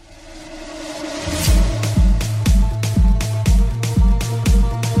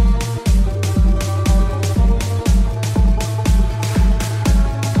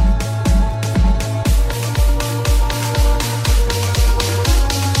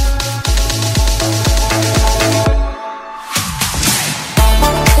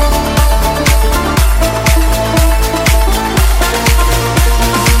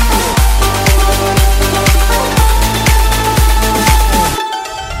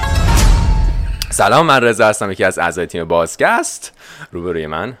سلام، من رضا هستم، یکی از اعضای تیم بازکست. روبروی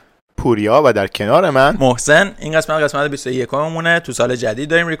من پوریا و در کنار من محسن. این قسمت 21 مونه. تو سال جدید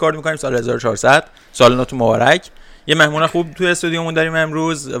داریم ریکورد میکنیم، سال 1400. سال نو تو مبارک. یه مهمون خوب توی استودیومون داریم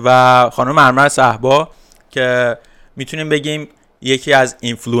امروز و خانم مرمر صحبا که میتونیم بگیم یکی از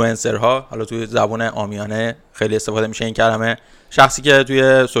اینفلوئنسرها، حالا توی زبان عامیانه خیلی استفاده میشه این کلمه، شخصی که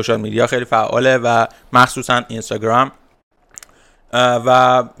توی سوشال میدیا خیلی فعاله و مخصوصا اینستاگرام.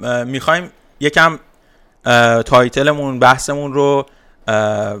 و میخوایم یکم تایتلمون، بحثمون رو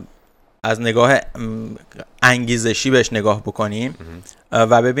از نگاه انگیزشی بهش نگاه بکنیم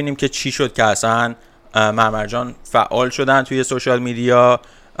و ببینیم که چی شد که اصلا مرمر جان فعال شدن توی سوشال میدیا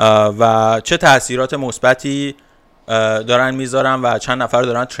و چه تأثیرات مثبتی دارن میذارن و چند نفر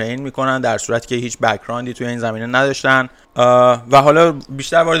دارن ترین میکنن در صورتی که هیچ بک‌گراندی توی این زمینه نداشتن. و حالا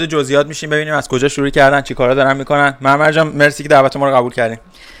بیشتر وارد جزئیات میشیم، ببینیم از کجا شروع کردن، چی کارا دارن میکنن. مرمر جان مرسی که دعوت ما رو قبول کردین.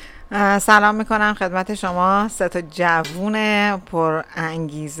 سلام میکنم خدمت شما، سه تا جوون پر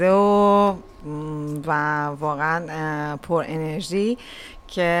انگیزه و واقعا پر انرژی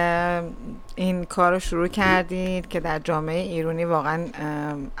که این کار رو شروع کردید که در جامعه ایرانی واقعا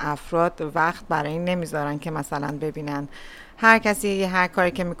افراد وقت برای این نمیذارن که مثلا ببینن هر کسی هر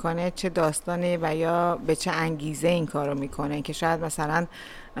کاری که میکنه چه داستانی و یا به چه انگیزه این کار رو میکنه که شاید مثلا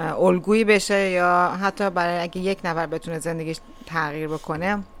الگویی بشه یا حتی برای اگه یک نفر بتونه زندگیش تغییر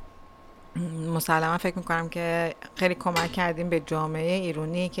بکنه. مسلما فکر میکنم که خیلی کمک کردیم به جامعه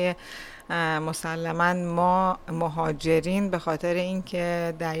ایرانی که مسلما ما مهاجرین به خاطر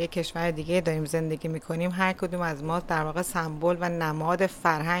اینکه در یک کشور دیگه داریم زندگی میکنیم، هر کدوم از ما در واقع سمبل و نماد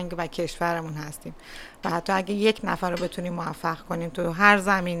فرهنگ و کشورمون هستیم و حتی اگه یک نفر رو بتونیم موفق کنیم تو هر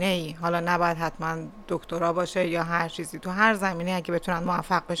زمینه‌ای، حالا نباید حتما دکترا باشه یا هر چیزی، تو هر زمینه اگه بتونن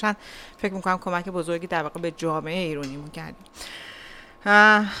موفق بشن، فکر میکنم کمک بزرگی در واقع به جامعه ایرانیمون کردیم.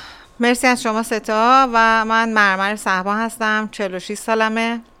 مرسی از شما ستا. و من مرمر صحبا هستم، 46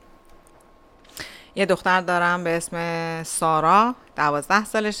 سالمه، یه دختر دارم به اسم سارا، 12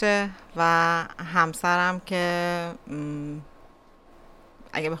 سالشه و همسرم که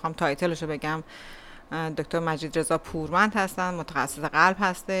اگه بخوام تایتلشو بگم دکتر مجید رضا پورمند هستن، متخصص قلب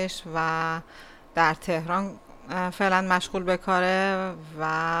هستش و در تهران فعلا مشغول به کاره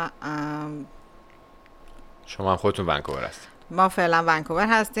و شما هم خودتون ونکوور هستید. ما فعلا ونکوور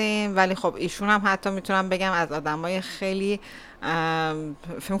هستیم، ولی خب ایشون هم حتی میتونم بگم از آدمای خیلی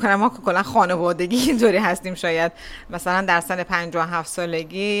فکر می‌کنم ما کلا خانوادگی اینطوری هستیم. شاید مثلا در سن 57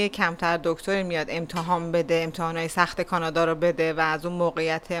 سالگی کمتر دکتر میاد امتحان بده، امتحانای سخت کانادا رو بده و از اون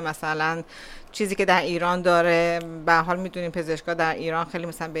موقعیت مثلا چیزی که در ایران داره، به حال میدونیم پزشکا در ایران خیلی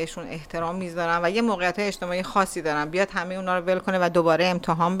مثلا بهشون احترام میذارن و یه موقعیت اجتماعی خاصی دارن، بیاد همه اونا رو ول کنه و دوباره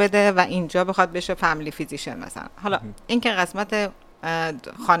امتحان بده و اینجا بخواد بشه فامیلی فیزیشن مثلا. حالا این که قسمت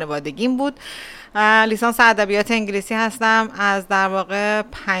خانوادگیم بود. لیسانس ادبیات انگلیسی هستم. از در واقع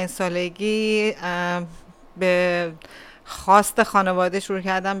 5 سالگی به خواست خانواده شروع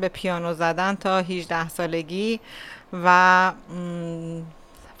کردم به پیانو زدن تا 18 سالگی و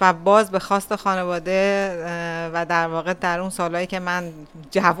باز به خواست خانواده و در واقع در اون سالهایی که من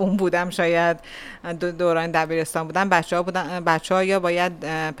جوان بودم، شاید دوران دبیرستان بودم، بچه‌ها یا باید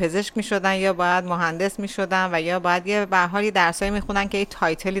پزشک می‌شدن یا باید مهندس می‌شدن و یا باید یه به هر حال درسایی می‌خوندن که یه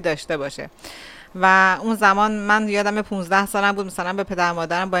تایتلی داشته باشه. و اون زمان من یادم 15 سالم بود، مثلا به پدر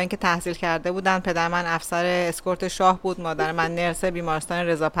مادرم با اینکه تحصیل کرده بودن، پدر من افسر اسکورت شاه بود، مادر من نرس بیمارستان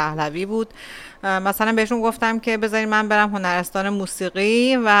رضا پهلوی بود، مثلا بهشون گفتم که بذارین من برم هنرستان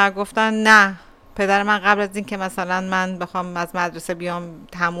موسیقی و گفتن نه. پدر من قبل از این که مثلا من بخوام از مدرسه بیام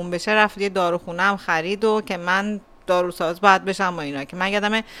تموم بشه رفت یه داروخونه هم خرید و که من داروساز باید بشم و اینا، که من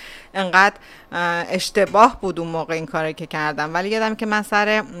یادم انقدر اشتباه بود اون موقع این کاری که کردم. ولی یادم که من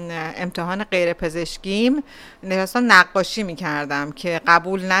سر امتحان غیر پزشکیم نشستم نقاشی میکردم که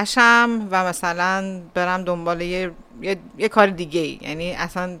قبول نشم و مثلا برم دنبال یه کار دیگه ای. یعنی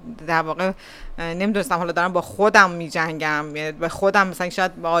اصلا در واقع نمیدونستم، حالا دارم با خودم میجنگم، به خودم مثلا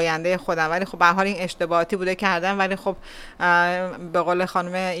شاید با آینده خودم، ولی خب به هر حال این اشتباهاتی بوده کردم. ولی خب به قول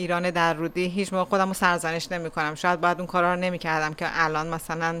خانم ایران درودی هیچ موقع خودم رو سرزنش نمی کنم. شاید باید اون کارا رو نمی کردم که الان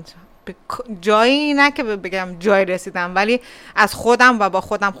مثلا جایی نه که بگم جایی رسیدم، ولی از خودم و با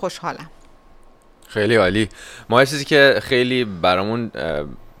خودم خوشحالم. خیلی عالی. ما یه چیزی که خیلی برامون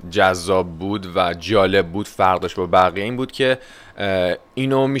جذاب بود و جالب بود، فرق داشت با بقیه، این بود که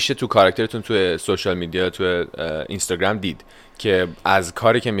اینو میشه تو کاراکترتون تو سوشال میدیا، تو اینستاگرام دید که از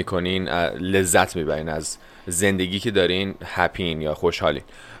کاری که میکنین لذت میبرین، از زندگی که دارین هپین یا خوشحالین.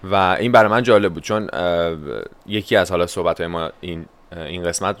 و این برای من جالب بود چون یکی از حالا صحبت‌های ما این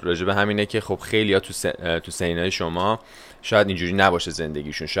قسمت راجع به همینه که خب خیلی‌ها تو سینای شما شاید اینجوری نباشه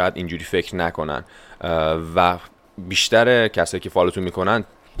زندگیشون، شاید اینجوری فکر نکنن و بیشتر کسایی که فالوتون میکنن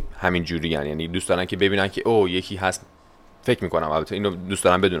همین جوری یعنی دوست دارن که ببینن که او یکی هست. فکر میکنم البته اینو دوست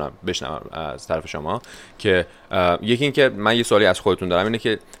دارم بدونم بشنوم از طرف شما که یکی این که من یه سوالی از خودتون دارم اینه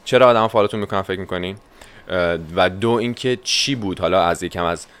که چرا آدما فالوتون میکنن فکر میکنین، و دو اینکه چی بود، حالا از یکم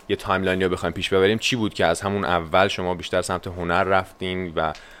از یه تایملاینی رو بخوایم پیش ببریم، چی بود که از همون اول شما بیشتر سمت هنر رفتین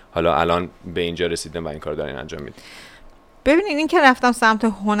و حالا الان به اینجا رسیدین و این کارو دارین انجام میدین؟ ببینین این که رفتم سمت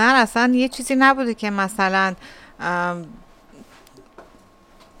هنر اصلا یه چیزی نبوده که مثلا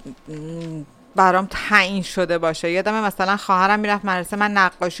برام تعیین شده باشه. یادمه مثلا خواهرم میرفت مدرسه، من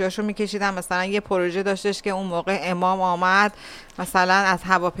نقاشیاشو میکشیدم. مثلا یه پروژه داشتش که اون موقع امام آمد مثلا از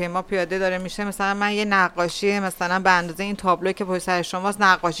هواپیما پیاده داره میشه، مثلا من یه نقاشی مثلا به اندازه این تابلو که پشت سر شماست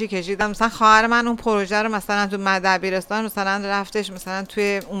نقاشی کشیدم. مثلا خواهر من اون پروژه رو مثلا تو دبیرستان مثلا رفتش مثلا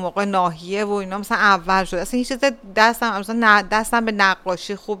توی اون موقع ناحیه و اینا مثلا اول شد. اصلا این چیز دستم به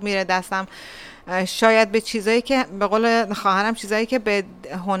نقاشی خوب میره، دستم شاید به چیزایی که به قول خواهرم چیزایی که به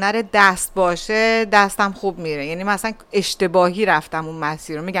هنر دست باشه دستم خوب میره. یعنی مثلا اشتباهی رفتم اون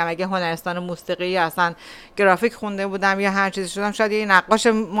مسیر رو. میگم اگه هنرستان موسیقی یا اصلا گرافیک خونده بودم یا هر چیزی شدم شاید یه نقاش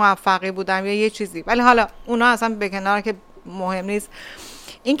موفقی بودم یا یه چیزی، ولی حالا اونا اصلا به کنار که مهم نیست.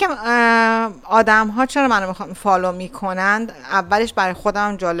 این که آدم ها چرا منو فالو میکنند اولش برای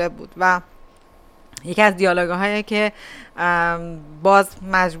خودم جالب بود و یکی از دیالوگ‌هایی که باز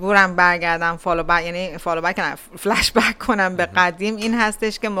مجبورم برگردم فالو بک کنم، فلش بک کنم به قدیم، این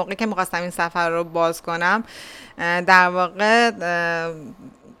هستش که موقعی که می‌خواستم این سفر رو باز کنم در واقع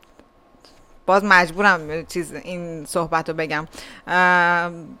باز مجبورم این صحبت رو بگم.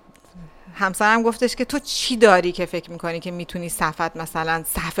 همسرم گفتش که تو چی داری که فکر میکنی که میتونی مثلا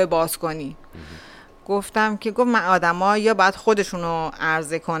صفحه باز کنی؟ گفتم که گفت من آدما یا باید خودشونو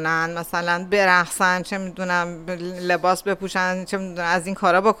عرضه کنن، مثلا برقصن، چه میدونم لباس بپوشن، چه میدونم از این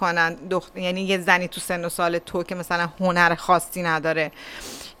کارا بکنن، یعنی یه زنی تو سن و سال تو که مثلا هنر خاصی نداره،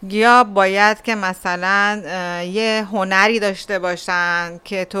 یا باید که مثلا یه هنری داشته باشن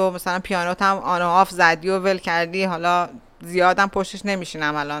که تو مثلا پیانوت هم آن و آف زدی و ول کردی، حالا زیادم پشتش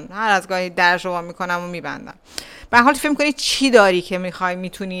نمیشینم، الان هر از گاهی درش رو میکنم و میبندم. به حال فکر می‌کنی چی داری که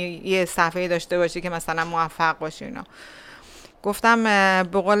میتونی یه صفحه داشته باشی که مثلا موفق باشی اینا؟ گفتم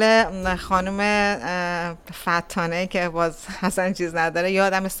به قول خانم فتانه که باز اصلا چیز نداره،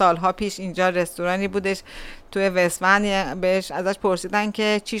 یادم سالها پیش اینجا رستورانی بودش توی وستمن، بهش ازش پرسیدن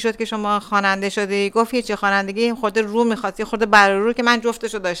که چی شد که شما خواننده شدی؟ گفت هیچی، خوانندگی خود رو می‌خواد، خود برارو که من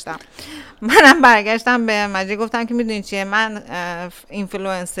جفتشو داشتم. منم برگشتم به مجید گفتم که میدونی چیه، من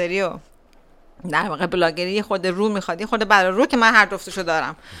اینفلوئنسریو در واقع بلاگری خود رو میخواد، خود برای رو که من هر جفتشو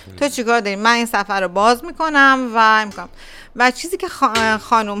دارم. تو چیکار داری؟ من این سفر رو باز میکنم و چیزی که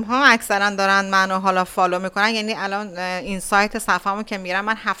خانوم ها اکثرا دارن منو حالا فالو میکنن، یعنی الان این سایت صفحه‌مو که میرم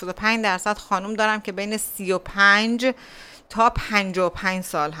من 75% خانوم دارم که بین 35 تا 55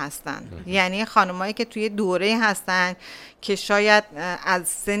 سال هستن. یعنی خانمایی که توی دوره هستن که شاید از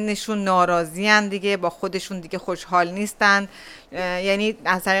سنشون ناراضی ان دیگه، با خودشون دیگه خوشحال نیستن. یعنی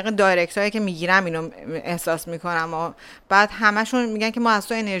از طریق دایرکت هایی که میگیرم اینو احساس میکنم و بعد همشون میگن که ما از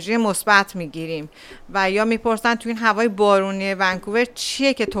تو انرژی مثبت میگیریم و یا میپرسن تو این هوای بارونی ونکوور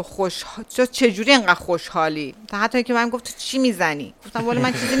چیه که تو چجوری انقدر خوشحالی؟ تا حتی که من گفت تو چی میزنی؟ گفتم ولی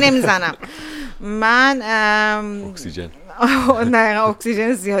من چیزی نمیزنم، من اکسیژن نه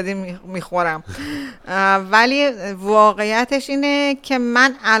اکسیژن زیادی میخورم. ولی واقعیتش اینه که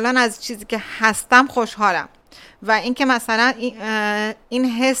من الان از چیزی که هستم خوشحالم و این که مثلا این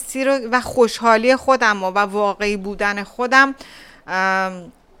حسی رو و خوشحالی خودم و واقعی بودن خودم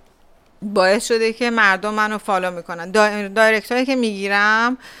باعث شده که مردم منو فالو میکنن. دایرکت هایی که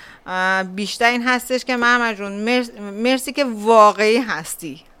میگیرم بیشتر این هستش که مریم جون مرسی که واقعی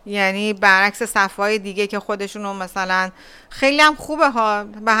هستی، یعنی برعکس صفحه‌های دیگه که خودشونو مثلا خیلی هم خوبه ها.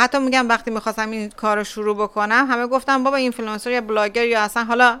 و حتی میگم وقتی میخواستم این کار رو شروع بکنم همه گفتم بابا اینفلوئنسر یا بلاگر یا اصلا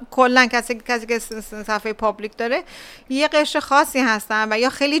حالا کلا کسی که صفحه پابلیک داره یه قشر خاصی هستن و یا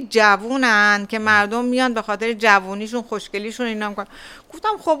خیلی جوونن که مردم میان به خاطر جوونیشون خوشگلیشون اینا میکنن.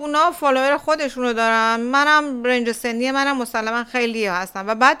 گفتم خب اونا فالوور خودشونو دارن، منم رنج سنی منم مسلما خیلی هستن.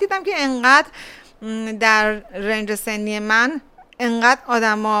 و بعد دیدم که انقدر در رنج سنی من انقدر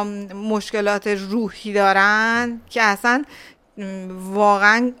آدما مشکلات روحی دارن که اصلا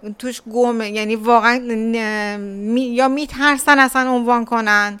واقعا توش گمه، یعنی واقعا یا میترسن اصلا عنوان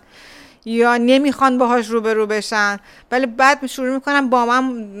کنن یا نمیخوان باهاش روبرو بشن، ولی بعد شروع میکنن با من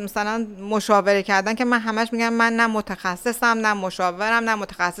مثلا مشاوره کردن که من همش میگم من نه متخصصم نه مشاورم نه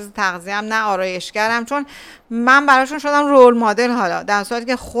متخصص تغذیه‌ام نه آرایشگرم، چون من براشون شدم رول مدل. حالا در صورتی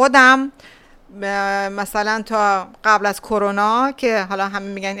که خودم مثلا تا قبل از کرونا که حالا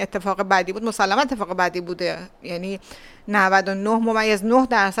همه میگن اتفاق بدی بود، مسلما اتفاق بدی بوده، یعنی 99.9%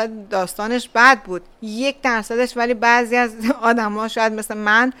 داستانش بد بود، 1% ولی بعضی از آدم ها شاید مثل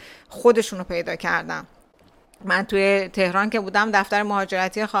من خودشونو پیدا کردم. من توی تهران که بودم دفتر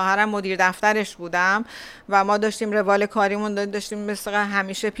مهاجرتی خواهرم مدیر دفترش بودم و ما داشتیم روال کاریمون داشتیم مثل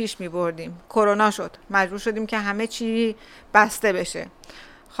همیشه پیش می بردیم. کرونا شد، مجبور شدیم که همه چی بسته بشه.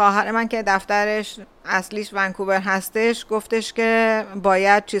 خواهر من که دفترش اصلیش ونکوور هستش گفتش که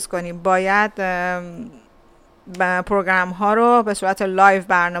باید چیز کنیم، باید پروگرام ها رو به صورت لایو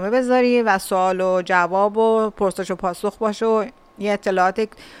برنامه بذاری و سوال و جواب و پرسش و پاسخ باشه و یه اطلاعات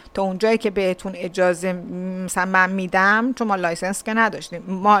تا اونجایی که بهتون اجازه مثلا من میدم، چون ما لایسنس که نداشتیم،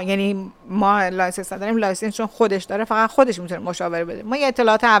 ما لایسنس نداریم، لایسنس چون خودش داره فقط خودش میتونه مشاوره بده، ما یه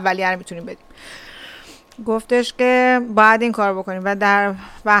اطلاعات اولیه رو میتونیم بدیم. گفتش که باید این کار بکنیم و در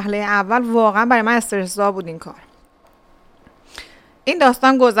وهله اول واقعا برای من استرس‌زا بود این کار. این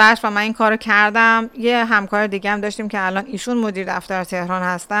داستان گذشت و من این کارو کردم. یه همکار دیگه هم داشتیم که الان ایشون مدیر دفتر تهران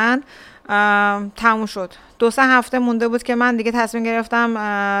هستن. تموم شد. 2-3 هفته مونده بود که من دیگه تصمیم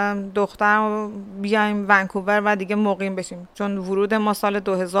گرفتم دخترم بیایم ونکوور و دیگه مقیم بشیم، چون ورود ما سال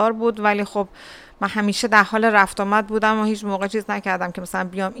 2000 بود، ولی خب من همیشه در حال رفت آمد بودم و هیچ موقع چیز نکردم که مثلا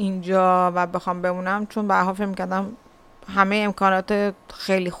بیام اینجا و بخوام بمونم، چون به هر حال فکر می‌کردم همه امکانات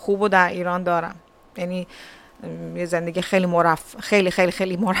خیلی خوبو در ایران دارم، یعنی یه زندگی خیلی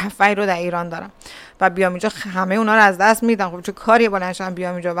مرفهی رو در ایران دارم و بیام اینجا همه اونا رو از دست میدم. خب چه کاری بلندشم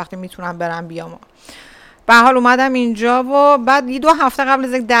بیام اینجا وقتی میتونم برم بیام. به حال اومدم اینجا و بعد 2 هفته قبل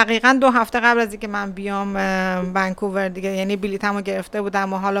از دقیقاً 2 هفته قبل از اینکه من بیام ونکوور دیگه، یعنی بلیطمو گرفته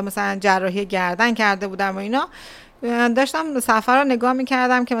بودم و حالا مثلا جراحی گردن کرده بودم و اینا، داشتم سفر رو نگاه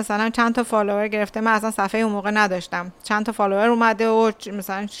میکردم که مثلا چند تا فالوور گرفته. من اصلا صفحه اون موقع نداشتم، چند تا فالوور اومده و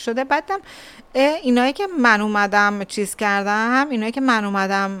مثلا شده. بعدم اینایی که من اومدم چیز کردم، اینایی که من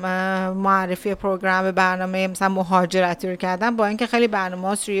اومدم معرفی پروگرام برنامه مثلا مهاجرتی رو کردم، با اینکه خیلی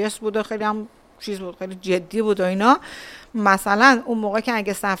برنامه سریوس بود و خیلی هم چیز بود، خیلی جدی بود و اینا، مثلا اون موقع که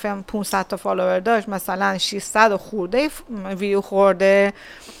اگه صفحه 500 تا فالوور داشت مثلا 600 خورده ویو خورده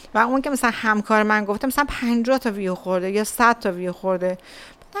و اون که مثلا همکار من گفته مثلا 50 تا ویو خورده یا 100 تا ویو خورده.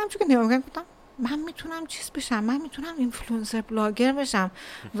 بعدم چون که نگاه می‌کردم گفتم من میتونم چیز بشم، من میتونم اینفلوئنسر بلاگر بشم.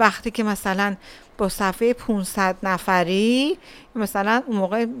 وقتی که مثلا با صفحه 500 نفری مثلا اون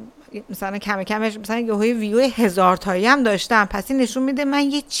موقع مثلا کمش مثلا یه ویو 1000 تایی هم داشتم، پس این نشون میده من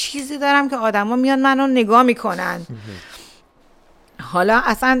یه چیزی دارم که آدما میان منو نگاه میکنن. حالا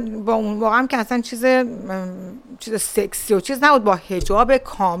اصلا با اون واقعا که اصلا چیز سکسی و چیز نبود، با حجاب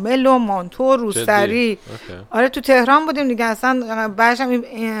کامل و مانتو روسری. آره تو تهران بودیم دیگه، اصلا بعدش هم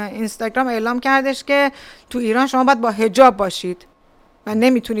اینستاگرام اعلام کردش که تو ایران شما باید با حجاب باشید و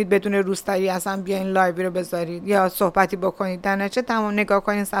نمیتونید بدون روسری اصلا بیاین لایو رو بذارید یا صحبتی بکنید. در نتیجه تمام نگاه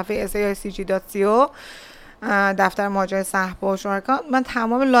کنین صفحه SAICG.co دفتر مهاجرت صحبا و شرکا، من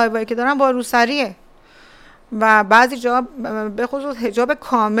تمام لایوایی که دارم با روسریه و بعضی جا به خصوص حجاب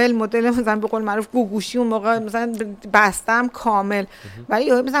کامل، مدل مثلا به قول معروف گوگوشی اون موقع مثلا بستم کامل،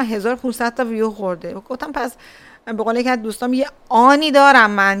 ولی مثلا 1500 تا ویو خورده. گفتم پس به قول یکی از دوستام یه آنی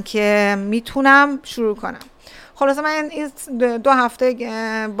دارم من که میتونم شروع کنم. خلاصه من این 2 هفته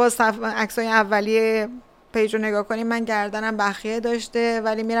با عکسای اولیه پیج رو نگاه کنیم، من گردنم بخیه داشته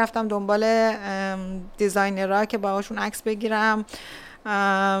ولی میرفتم دنبال دیزاینرها که باهاشون عکس بگیرم،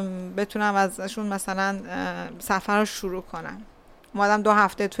 بتونم ازشون مثلا سفر رو شروع کنم. اومدم 2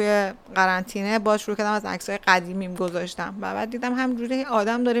 هفته توی قرنطینه با شروع کردم از عکسای قدیمیم گذاشتم و بعد دیدم همجوری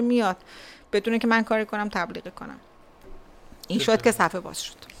آدم داره میاد بدونه که من کاری کنم تبلیغ کنم. این شد که صفحه باز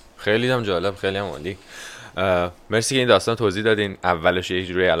شد. خیلی هم جالب، خیلی هم عالی. مرسی که این داستان توضیح دادین. اولش یه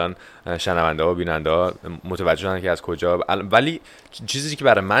جوری الان شنونده ها و بیننده ها متوجه شدن که از کجا، ولی چیزی که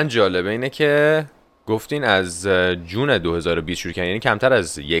برای من جالبه اینه که گفتین از جون 2020 شروع کردین، یعنی کمتر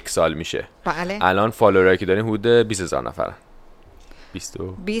از 1 سال میشه. بله. الان فالوورایی که دارین حدود 20000 نفرن. 20-1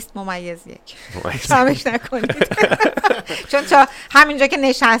 کمش نکنید. چون همینجا که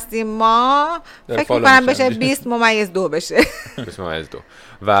نشستیم ما فکر میکنم بشه 20-2 بشه. 20-2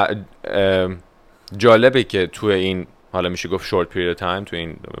 و جالبه که توی این حالا میشه گفت شورت پیریود تایم، توی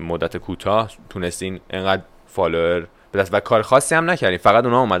این مدت کوتاه تونستین اینقدر فالوور به دست و کار خاصی هم نکردین، فقط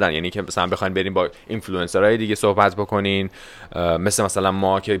اونا اومدن. یعنی که مثلا بخواین بریم با اینفلوئنسرهای دیگه صحبت بکنین، مثلا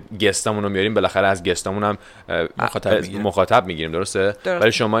ما که گستمون رو میاریم بالاخره از گستمون هم مخاطب میگیریم، درسته؟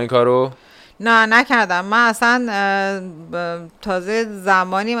 ولی شما این کارو نه نکردم. من اصلا تازه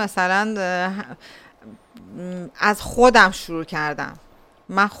زمانی مثلا از خودم شروع کردم.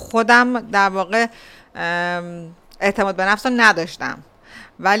 من خودم در واقع اعتماد به نفس رو نداشتم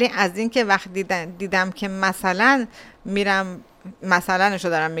ولی از این که وقت دیدم که مثلا میرم، مثلا نشو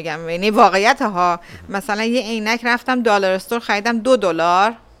دارم میگم، یعنی واقعیت ها، مثلا یه عینک رفتم دلار استور خریدم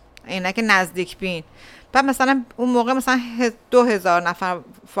 $2، عینک نزدیک بین، بعد مثلا اون موقع مثلا 2000 نفر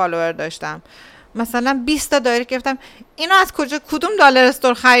فالوور داشتم، مثلا 20 تا دایرکت گرفتم اینو از کدوم دلار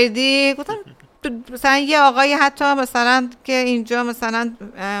استور خریدی؟ گفتم مثلا یه آقایی حتی مثلا که اینجا مثلا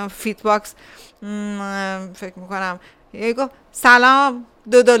فیت باکس فکر میکنم یه گفت سلام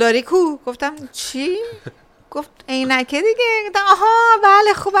 $2 کو؟ گفتم چی؟ گفت عینکه دیگه. گفتم آها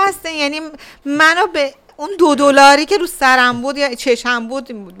بله خوب هسته. یعنی منو به اون $2 که رو سرم بود یا چشم بود،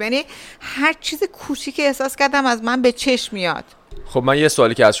 یعنی هر چیز کوچیک احساس کردم از من به چشم میاد. خب من یه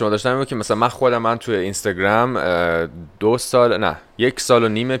سوالی که از شما داشتم اینه که مثلا من توی اینستاگرام 1.5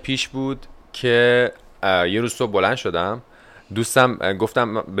 سال پیش بود که یه روز صبح بلند شدم، دوستم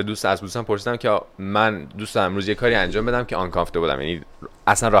گفتم به دوستم پرسیدم که من دوست دارم امروز یه کاری انجام بدم که آنکافته بودم، یعنی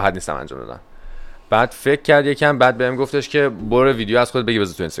اصلا راحت نیستم انجام بدم. بعد فکر کرد یکم، بعد بهم گفتش که برو ویدیو از خود بگی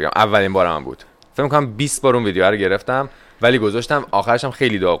بذار تو اینستاگرام. اولین بارم هم بود، فکر می‌کنم 20 بار اون ویدیو رو گرفتم ولی گذاشتم، آخرش هم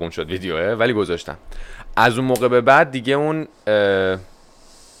خیلی داغون شد ویدیوه ولی گذاشتم. از اون موقع به بعد دیگه اون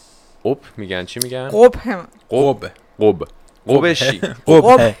میگن چی میگن؟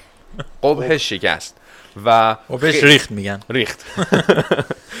 قبه شکست و ریخت میگن ریخت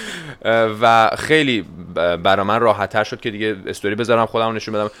و خیلی برای من راحت تر شد که دیگه استوری بذارم خودم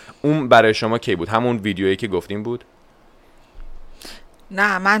نشون بدم. اون برای شما کی بود؟ همون ویدیویی که گفتیم بود؟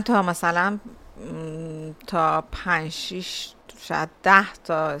 نه من تا مثلا تا 5-6 شاید 10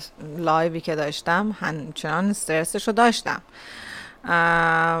 تا لایوی که داشتم همچنان استرسشو داشتم.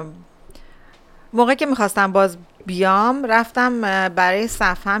 موقعی که میخواستم باز بیام رفتم برای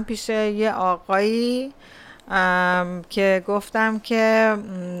صفحم پیش یه آقایی که گفتم که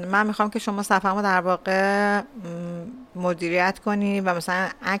من میخوام که شما صفحه‌مو در واقع مدیریت کنی و مثلا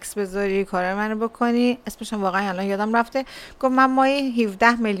عکس بذاری، کار منو بکنی. اسمش واقعا الان یادم رفته. گفت من ماهی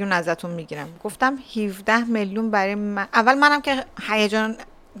 17 میلیون ازتون میگیرم. گفتم 17 میلیون برای من. اول منم که هیجان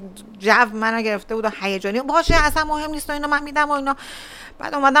جو منو گرفته بود و هیجانی باشه اصلا مهم نیست و اینا من میدم و اینا.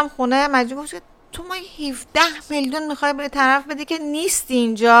 بعد اومدم خونه مجبور گفت تو ما 17 میلیون میخوای به طرف بدی که نیست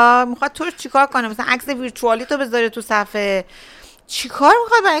اینجا، میخواد تو رو چیکار کنه؟ مثلا عکس ویرچوالی تو بذاره تو صفحه، چیکار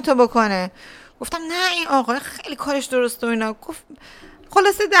میخواد برای تو بکنه؟ گفتم نه این آقای خیلی کارش درسته و اینا. گفت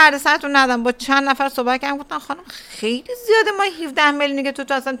خلاصه دردسرتون ندم، با چند نفر صحبت کردم، گفتم خانم خیلی زیاده ما 17 میلیونی که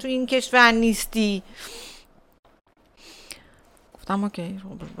تو اصلا تو این کشور نیستی. گفتم اوکی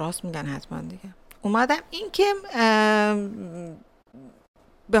راست میگن حتما دیگه. اومدم این که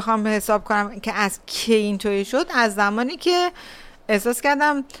بخوام حساب کنم که از کی اینطوری شد، از زمانی که احساس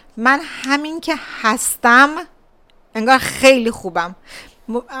کردم من همین که هستم انگار خیلی خوبم.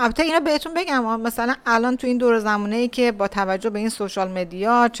 البته اینا بهتون بگم مثلا الان تو این دور زمانه‌ای که با توجه به این سوشال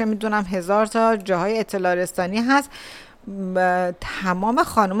مدیا چه میدونم 1000 تا جاهای اطلاع رسانی هست، تمام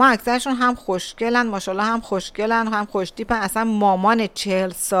خانوما اکثرشون هم خوشگلن ماشاءالله، هم خوشگلن هم خوشتیپن. اصلا مامان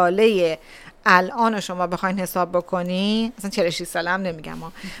 40 ساله الان شما بخواین حساب بکنی، اصلا 46 ساله هم نمیگم،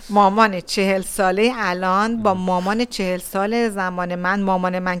 مامان 40 ساله الان با مامان 40 ساله زمان من،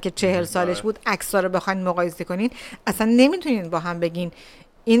 مامان من که 40 سالش بود، عکس‌ها رو بخواین مقایسه کنین اصلا نمیتونین با هم بگین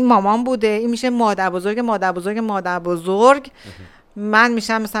این مامان بوده این میشه مادر بزرگ. من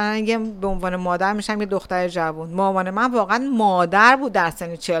میشم مثلا یه به عنوان مادر میشم یه دختر جوان. مامان من واقعا مادر بود در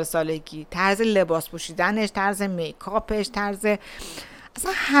سن 40 سالگی، طرز لباس پوشیدنش، طرز میکاپش، طرز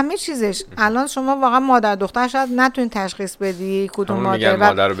اصلا همه چیزش. الان شما واقعا مادر دختر شاید نتونین تشخیص بدی کدوم مادر.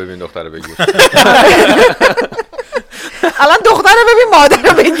 مادر رو ببین دختر رو بگیر. الان دختر رو ببین مادر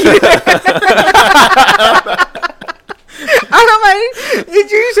رو بگیر. الان من یه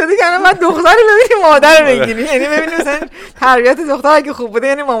جوری شده که من دختر رو ببینی مادر رو بگیری، یعنی ببینی مثلا تربیت دختر اگه خوب بوده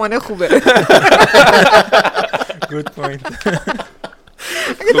یعنی مامانه خوبه. گود پوینت.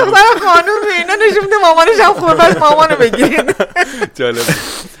 اگه دختر قانون به اینا نشون میده مامانش هم خوبه، پس مامانو بگیرین. جالب.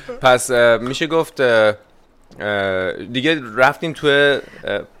 پس میشه گفت دیگه رفتین تو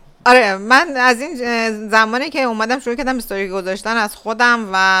آره من از این زمانی که اومدم شروع کردم استوری گذاشتن از خودم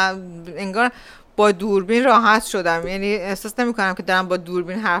و انگار با دوربین راحت شدم. یعنی احساس نمی‌کنم که دارم با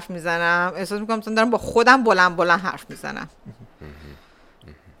دوربین حرف میزنم، احساس می‌کنم مثلا دارم با خودم بلند حرف میزنم.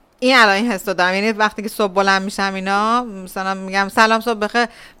 این الان این حس دارم. یعنی وقتی که صبح بلند میشم اینا مثلا میگم سلام صبح بخیر،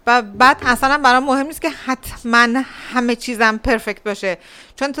 و بعد اصلا برام مهم نیست که حتما همه چیزم پرفکت باشه،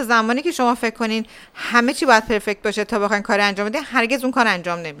 چون تا زمانی که شما فکر کنین همه چی باید پرفکت باشه تا بخواین کاری انجام بدین، هرگز اون کار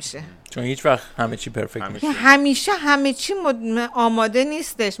انجام نمیشه، چون هیچ وقت همه چی پرفکت نیست. همیشه همه چی آماده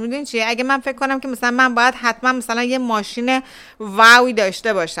نیستش. میدونین چیه؟ اگه من فکر کنم که مثلا من باید حتما مثلا یه ماشین واوی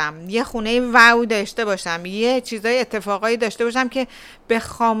داشته باشم، یه خونه واوی داشته باشم، یه چیزای اتفاقایی داشته باشم که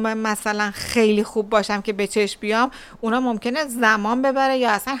بخوام مثلا خیلی خوب باشم که به چشم بیام، اونا ممکنه زمان ببره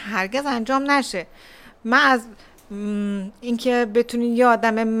یا اصلا هرگز انجام نشه. من از اینکه بتونی یه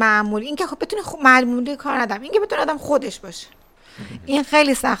آدم معمولی، اینکه خب بتونی معمولی کار ندارم، اینکه بتونی آدم خودش باشه، این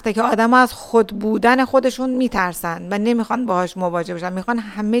خیلی سخته که آدم ها از خود بودن خودشون میترسن و نمیخوان باهاش مواجه بشن، میخوان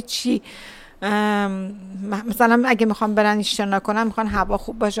همه چی مثلا اگه میخوان برن اشتنا کنن میخوان هوا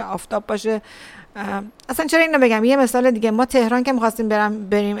خوب باشه، آفتاب باشه. اصلا چرا اینو بگم؟ یه مثال دیگه، ما تهران که میخواستیم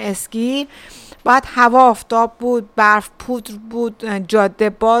بریم اسکی، باید هوا آفتاب بود، برف پودر بود، جاده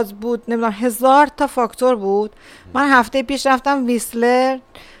باز بود، نمیدونم 1000 تا فاکتور بود. من هفته پیش رفتم ویسلر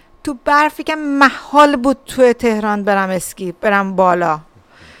تو برفی که محال بود توی تهران برم اسکی، برم بالا،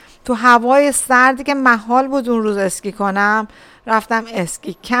 تو هوای سردی که محال بود اون روز اسکی کنم، رفتم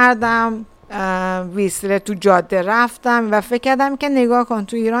اسکی کردم، ویسلر تو جاده رفتم و فکر کردم که نگاه کن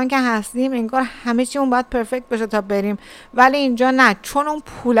تو ایران که هستیم انگار همه چی اون باید پرفکت باشه تا بریم، ولی اینجا نه، چون اون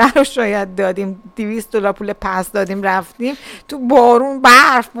پوله رو شاید دادیم، $200 پول پس دادیم رفتیم تو بارون،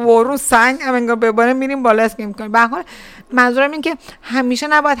 برف، بارون، سنگ هم انگار بباره میریم بالا اسکی میکنیم. به هر حال منظورم این که همیشه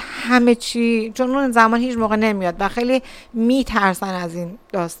نباید همه چی، چون اون زمان هیچ موقع نمیاد و خیلی میترسن از این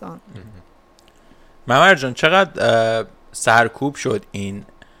داستان. ممر جان چقدر سرکوب شد این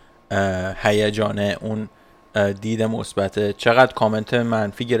هیجان، اون دید مثبت، چقدر کامنت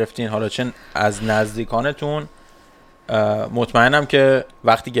منفی گرفتین؟ حالا چه از نزدیکانتون، مطمئنم که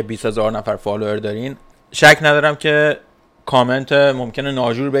وقتی که 20,000 نفر فالوور دارین شک ندارم که کامنت ممکنه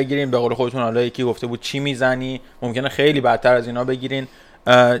ناجور بگیرین، به قول خودتون حالا یکی گفته بود چی میزنی، ممکنه خیلی بدتر از اینا بگیرین.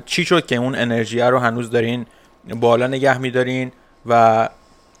 چی شد که اون انرژی رو هنوز دارین بالا نگه میدارین؟ و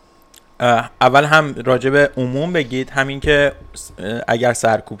اول هم راجع به عموم بگید، همین که اگر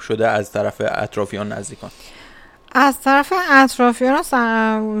سرکوب شده از طرف اطرافیان نزدیکان. از طرف اطرافیان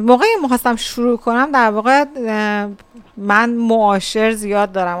موقعی میخواستم شروع کنم، در واقع من معاشر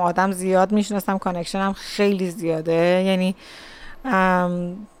زیاد دارم، آدم زیاد میشناسم، کانکشنم خیلی زیاده. یعنی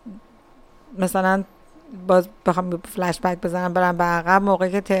مثلا باز بخوام فلش بک بزنم برم به عقب،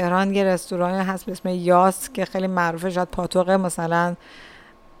 موقعی که تهران یه رستوران هست به اسم یاس که خیلی معروفه، شاید پاتوقه مثلا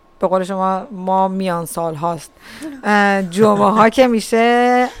به قول شما ما میان سال هاست، جمعه ها که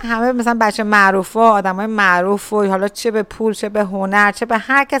میشه همه مثلا بچه معروف ها، آدم های معروف و حالا چه به پول چه به هنر چه به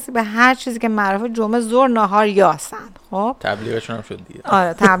هر کسی، به هر چیزی که معروفه، جمعه ظهر نهار یاسن. خب تبلیغشون هم شد دیگه.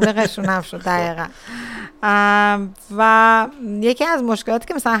 آره تبلیغشون هم شد دقیقا. و یکی از مشکلاتی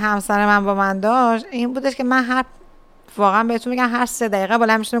که مثلا همسر من با من داشت این بودش که من واقعا بهتون میگم هر 3 دقیقه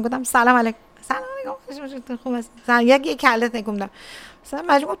بالا میشونم گفتم سلام علیکم، سلام علیکم، خوب هستی، یک کله تکون میدم، مثلا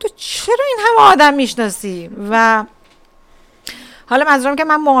مجموع تو چرا این همه آدم میشناسی؟ و حالا منظورم که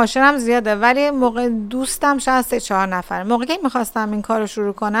من معاشرم زیاده، ولی موقع دوستم شاید 3-4 نفر. موقعی که میخواستم این کار رو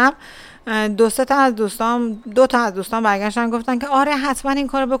شروع کنم، 2 تا از دوستان برگشتن گفتن که آره حتما این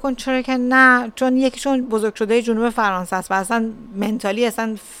کارو بکن، چرا که نه، چون یکیشون بزرگ شده جنوب فرانسه است و اصلا منتالی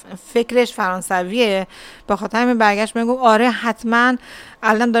اصلا فکرش فرانسویه، به خاطر همین برگشت میگم آره حتما،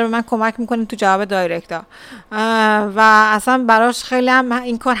 الان داره به من کمک میکنه تو جواب دایرکتا. و اصلا براش خیلی هم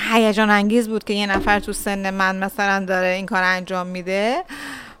این کار هیجان انگیز بود که یه نفر تو سن من مثلا داره این کار انجام میده.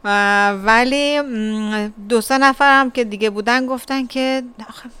 ولی 2-3 نفرم که دیگه بودن گفتن که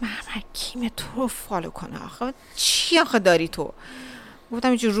آخه مرمر کیم تو رو فالو کنه، آخه چی آخه داری تو؟ گفتم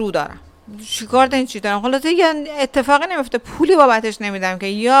اینجا رو دارم، چیکار دارین چی دارم؟ حالا یه اتفاقی نمیفته، پولی بابتش نمیدم که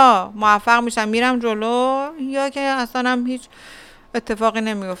یا موفق میشم میرم جلو یا که اصلا هم هیچ اتفاقی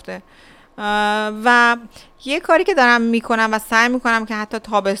نمیفته. و یه کاری که دارم میکنم و سعی میکنم که حتی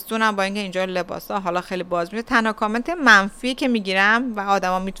تابستونم با اینکه اینجا لباسا حالا خیلی باز میشه، تنها کامنت منفی که میگیرم و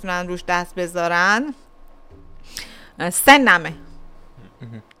آدما میتونن روش دست بذارن سنمه،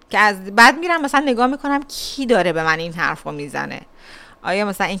 که از بعد میرم مثلا نگاه میکنم کی داره به من این حرفو میزنه. آیا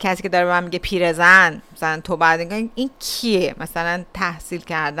مثلا این کسی که داره به من میگه پیرزن، مثلا تو بعد این کیه؟ مثلا تحصیل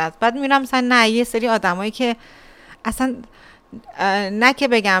کرده است. بعد میرم مثلا نه، یه سری آدمایی که اصلا نه که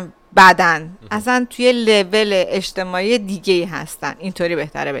بگم بدن، اصلا توی لول اجتماعی دیگه هستن، اینطوری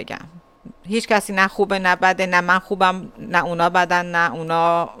بهتره بگم، هیچ کسی نه خوبه نه بده، نه من خوبم نه اونا بدن، نه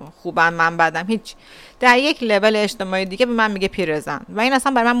اونا خوبن من بدم، هیچ. در یک لول اجتماعی دیگه به من میگه پیرزن و این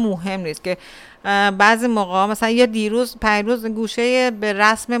اصلا برای من مهم نیست که بعضی موقع مثلا یا پیروز گوشه به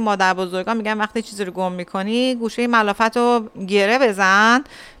رسم مادر بزرگان میگن وقتی چیزی رو گم میکنی گوشه ملافت رو گره بزن،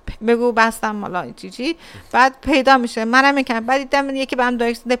 بگو بستم مالا چی بعد پیدا میشه. منم میکنم بعد دیدم یکی بهم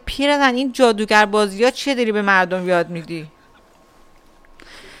دایرکت داده پیرزن این جادوگر بازی ها چیه داری به مردم یاد میدی؟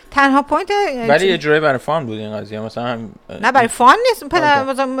 تنها پوینت ولی یه جوری برای فان بود این قضیه، مثلا نه برای فان نیست.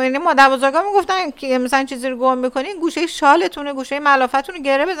 پدر مادر بزرگا میگفتن که مثلا چیزی رو گم میکنین گوشه شالتون گوشه ملافتون رو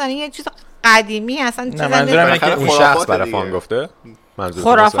گره بزنین، یه چیز قدیمی اصلا چیز منظورم که اون شخص برای فان گفته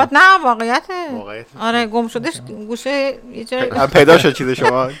خرافات نه واقعیته. آره گم شدش گوشه یه جای پیدا شد چیز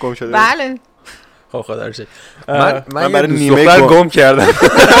شما گم شده. بله خب خدا رو شکر. من برای نیمه گم کردم.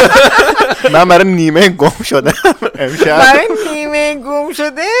 من برای نیمه گم شدم امشب. برای نیمه گم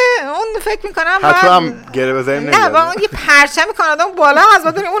شده اون فکر میکنم حتی هم گره بزنیم نه با اون یه پرچم کانادا اون بالا از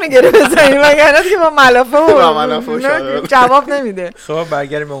بعد اون گره بزنیم وگرنه دیگه با ملافه و جواب نمیده. خب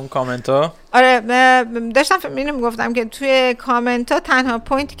برگردیم به اون کامنت ها. آره داشتم اینو میگفتم که توی کامنت ها تنها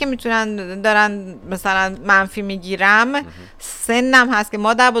پوینتی که میتونن دارن مثلا منفی میگیرم سنم هست که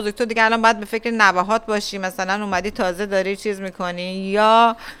مادر بزرگ تو دیگه الان باید به فکر نوهات باشی، مثلا اومدی تازه داری چیز میکنی،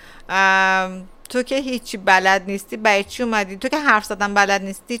 یا تو که هیچی بلد نیستی برای چی اومدی، تو که حرف زدن بلد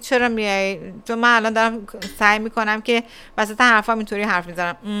نیستی چرا میای. چون من الان دارم سعی میکنم که وسط حرفام اینطوری حرف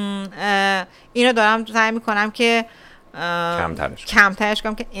میزنم، اینو دارم سعی میکنم که کمترش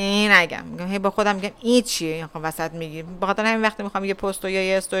کنم که این نگم. هی با خودم میگم این چیه این وسط میگی. بخاطر همین وقتی میخوام یه پست یا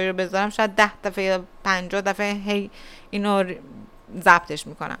یه استوری رو بذارم شاید 10 دفعه یا 50 دفعه هی اینو ضبطش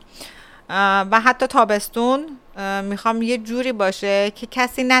میکنم. و حتی تابستون میخوام یه جوری باشه که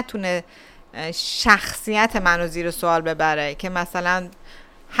کسی نتونه شخصیت منو زیر سوال ببره، که مثلا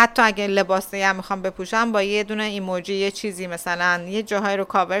حتی اگه لباسی هم میخوام بپوشم با یه دونه ایموجی یه چیزی مثلا یه جاهایی رو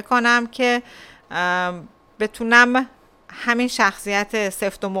کاور کنم که بتونم همین شخصیت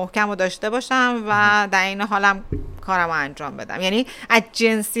سفت و محکم رو داشته باشم و در این حالم کارم رو انجام بدم. یعنی از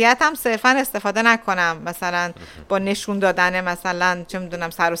جنسیت هم صرفا استفاده نکنم، مثلا با نشون دادن مثلا چه میدونم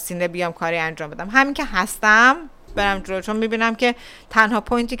سر و سینه بیام کاری انجام بدم، همین که هستم برم جلو. چون میبینم که تنها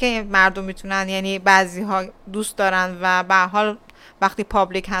پوینتی که مردم میتونن، یعنی بعضی ها دوست دارن و به هر حال وقتی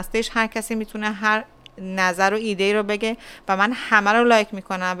پابلیک هستش هر کسی میتونه هر نظر و ایده رو بگه و من همه رو لایک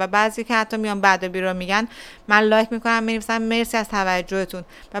میکنم و بعضی که حتی میان بعد بی رو میگن من لایک میکنم می‌نویسم مرسی از توجهتون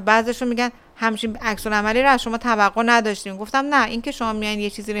و بعضیشون میگن همچین عکس العملی رو از شما توقع نداشتیم. گفتم نه، این که شما میان یه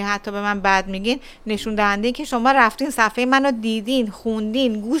چیزی رو حتی به من بد میگین نشون دهنده این که شما رفتین صفحه منو دیدین،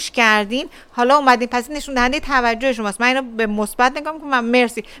 خوندین، گوش کردین، حالا اومدین، پس نشون دهنده توجه شماست. من اینو به مثبت نگاه میکنم، من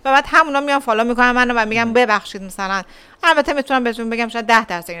مرسی و بعد همونا میان فالو میکنن منو و میگن ببخشید. مثلا البته میتونم بهتون بگم شاید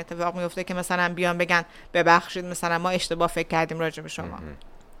 10% این اتفاق میفته که مثلا بیان بگن ببخشید مثلا ما اشتباه فکر کردیم راجع به شما.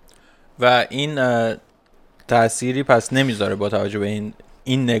 و این تأثیری پس نمیذاره با توجه به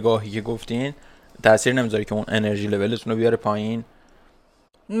این نگاهی که گفتین، تأثیر نمیذاره که اون انرژی لولتون رو بیاره پایین؟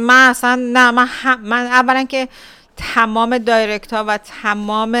 من اصلا نه، من اولا که تمام دایرکت ها و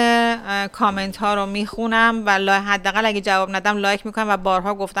تمام کامنت ها رو میخونم و حداقل اگه جواب ندم لایک میکنم و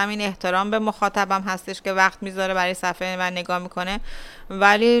بارها گفتم این احترام به مخاطبم هستش که وقت میذاره برای صفحه و نگاه میکنه،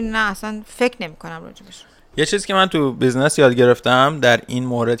 ولی نه اصلا فکر نمیکنم راجبش. یه چیزی که من تو بیزنس یاد گرفتم در این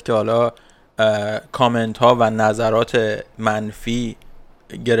مورد که حالا کامنت ها و نظرات منفی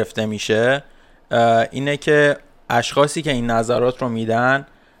گرفته میشه اینه که اشخاصی که این نظرات رو میدن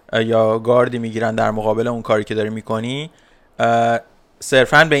یا گاردی میگیرن در مقابل اون کاری که داری میکنی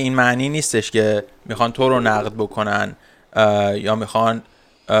صرفاً به این معنی نیستش که میخوان تو رو نقد بکنن یا میخوان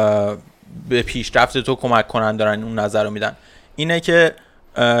به پیشرفت تو کمک کنن دارن اون نظر رو میدن. اینه که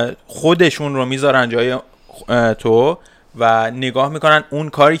خودشون رو میذارن جای تو و نگاه میکنن اون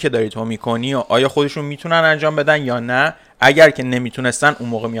کاری که داری تو میکنی و آیا خودشون میتونن انجام بدن یا نه. اگر که نمیتونستن اون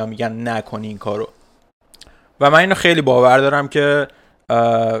موقع میان میگن نکنی این کارو. و من اینو خیلی باور دارم که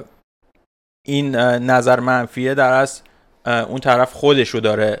این نظر منفیه در از اون طرف خودشو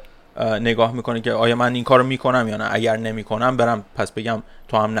داره نگاه میکنه که آیا من این کارو میکنم یا نه. اگر نمیکنم برم پس بگم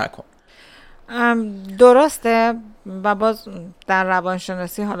تو هم نکن. درسته. و باز در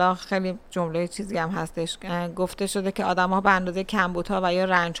روانشناسی حالا خیلی جمله چیزی هم هستش گفته شده که آدم ها به اندازه کمبودها و یا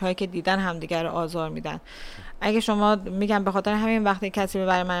رنج هایی که دیدن همدیگر رو آزار میدن. اگه شما میگم به خاطر همین وقتی کسی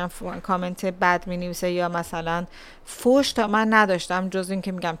برای من کامنت بد مینویسه یا مثلا فوش تا من نداشتم جز این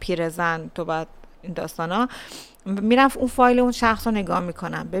که میگم پیرزن تو بعد این داستانا، میرم اون فایل اون شخص رو نگاه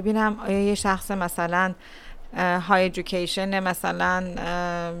میکنم ببینم آیا یه شخص مثلا های ایژوکیشن مثلا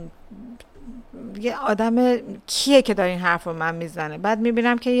یه آدم کیه که داره این حرف رو من میزنه. بعد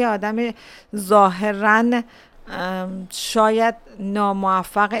میبینم که یه آدم ظاهراً شاید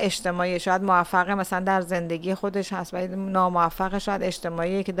ناموفق اجتماعی، شاید موفق مثلا در زندگی خودش هست ولی ناموفق شاید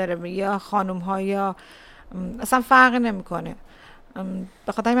اجتماعی که داره، یا خانم ها یا اصلا فرقی نمیکنه.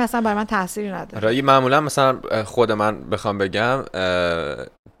 به خاطر همین اصلا برای من تأثیری نداره. رایی معمولا مثلا خود من بخوام بگم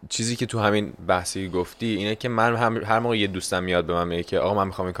چیزی که تو همین بحثی گفتی اینه که من هر موقع یه دوستم میاد به من میگه که آقا من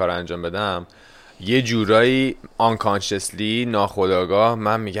میخوام این کار رو انجام بدم، یه جورایی unconsciously ناخودآگاه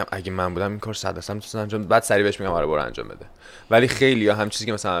من میگم اگه من بودم این کار 100% میتونستم انجام، بعد سریع بهش میگم آره برو انجام بده. ولی خیلی ها هم چیزی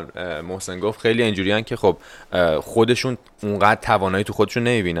که مثلا محسن گفت، خیلی اینجوریان که خب خودشون اونقدر توانایی تو خودشون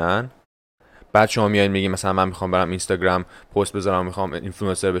نمیبینن، بعد شما میایین میگی مثلا من میخوام برم اینستاگرام پست بذارم، میخوام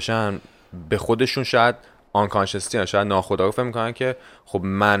اینفلوئنسر بشن، به خودشون شاید unconsciously شاید ناخودآگاه فکر میکنن که خب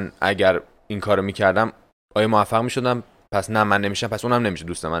من اگر این کارو میکردم آیا موفق میشدم، پس نه من نمیشم، پس اونم نمیشه،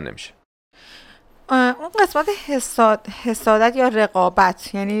 دوست من نمیشه. اون قسمت حسادت یا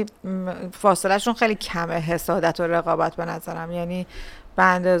رقابت، یعنی فاصلهشون خیلی کمه، حسادت و رقابت به نظرم. یعنی به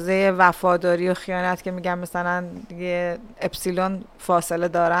اندازه وفاداری و خیانت که میگم مثلا یه اپسیلون فاصله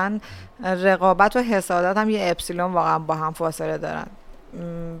دارن، رقابت و حسادت هم یه اپسیلون واقعا با هم فاصله دارن.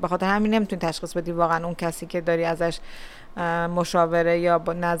 به خاطر همین نمیتونی تشخیص بدی واقعا اون کسی که داری ازش مشاوره یا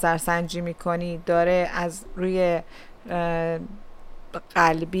با نظرسنجی میکنی داره از روی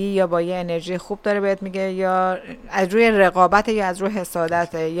قلبی یا با یه انرژی خوب داره بهت میگه، یا از روی رقابت، یا از روی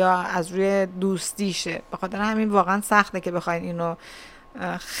حسادت، یا از روی دوستیشه. به خاطر همین واقعا سخته که بخواین اینو،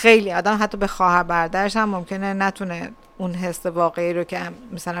 خیلی آدم حتی به خواهر برادرش هم ممکنه نتونه اون حس واقعی رو که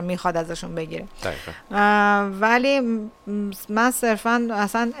مثلا میخواد ازشون بگیره. ولی من صرفا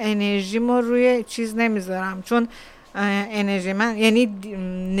اصلا انرژیمو روی چیز نمیذارم، چون انرژی من، یعنی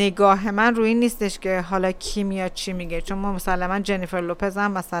نگاه من روی این نیستش که حالا کی میاد چی میگه. چون ما مثلا جنیفر لوپز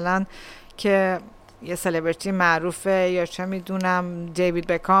هم مثلا که یه سلبریتی معروفه، یا چه میدونم دیوید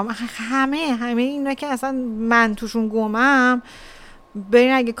بکام، همه اینا که اصلا من توشون گمم،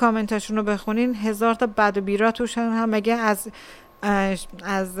 برین اگه کامنتاشون رو بخونین 1000 تا بد و بیرا توشون هم مگه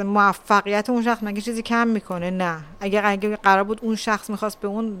از موفقیت اون شخص مگه چیزی کم میکنه؟ نه. اگه قرار بود اون شخص میخواست به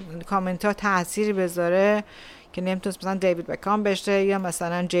اون کامنت ها تأثیری بذاره که نمیتونست مثلا دیوید بکام بشه یا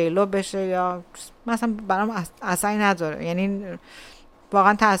مثلا جیلو بشه، یا مثلا برام اثری نداره، یعنی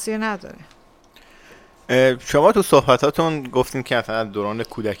واقعا تأثیر نداره. شما تو صحبتاتون گفتین که مثلا دوران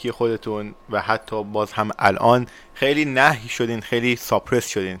کودکی خودتون و حتی باز هم الان خیلی نهی شدین، خیلی ساپرس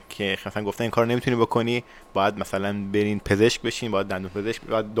شدین که مثلا گفتن این کار نمیتونی بکنی، باید مثلا برین پزشک بشین، باید دندون پزشک،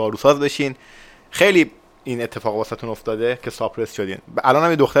 باید داروساز بشین. خیلی این اتفاق واسهتون افتاده که ساپرس شدین. الان هم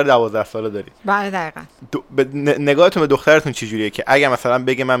یه دختر 12 ساله دارید. بله دقیقاً. نگاهتون به دخترتون چه جوریه که اگه مثلا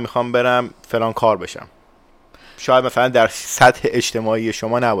بگه من میخوام برم فلان کار بشم، شاید مثلا در سطح اجتماعی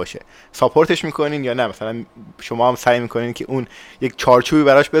شما نباشه، ساپورتش میکنین یا نه مثلا شما هم سعی میکنین که اون یک چارچوبی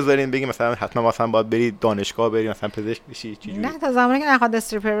براش بذارین، بگی مثلا حتما مثلا باید بری دانشگاه، بری مثلا پزشک بشی؟ چه جوری؟ نه تا زمانی که نخواد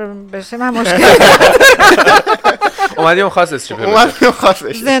استریپر بشه من مشکل اومدیم خاص استریپر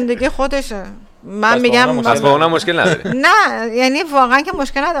بشه، زندگی خودشه. من میگم اصلا اونم مشکل نداره. نه یعنی واقعا که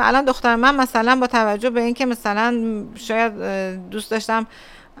مشکل نداره. الان دختر من مثلا با توجه به اینکه مثلا شاید دوست داشتم،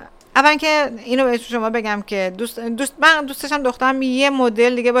 اولا که اینو به شما بگم که من دوست داشتم دخترم یه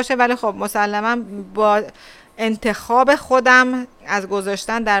مدل دیگه باشه، ولی خب مسلما با انتخاب خودم از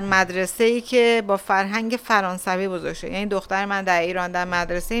گذاشتن در مدرسه‌ای که با فرهنگ فرانسوی بزرگ شد. یعنی دختر من در ایران در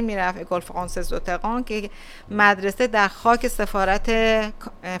مدرسه‌ای میرفت، اکول فرانسز دو تقان، که مدرسه در خاک سفارت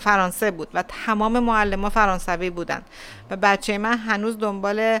فرانسه بود و تمام معلم‌ها فرانسوی بودن و بچه من هنوز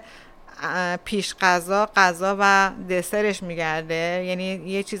دنبال پیش غذا و دسرش میگرده. یعنی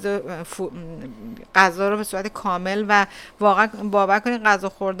یه چیز غذا رو به صورت کامل، و واقعا باور کنید غذا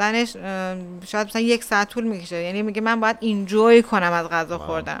خوردنش شاید مثلا 1 ساعت طول میکشه. یعنی میگه من باید اینجوی کنم از غذا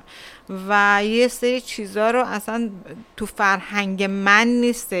خوردن، و یه سری چیزا رو اصلا تو فرهنگ من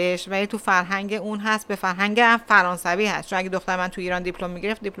نیستش ولی تو فرهنگ اون هست، به فرهنگ فرانسوی هست. چون اگه دختر من تو ایران دیپلم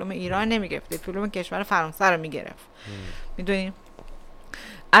میگرفت، دیپلم ایران نمیگرفت، دیپلم کشور فرانسه رو میگرفت. میدونین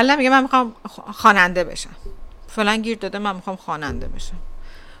الان میگه من میخوام خواننده بشم، فلان گیر داده من میخوام خواننده بشم.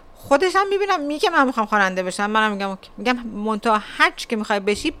 خودش هم میبینم میگه من میخوام خواننده بشم، منم میگم منتها هر چی که میخوای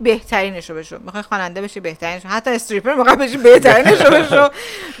بشی بهترینشو بشو. میخوای خواننده بشی بهترینشو، حتی استریپر میخوای بشی بهترینشو بشو.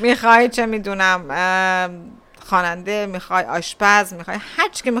 میخوای چه میدونم خواننده، میخوای آشپز، میخوای هر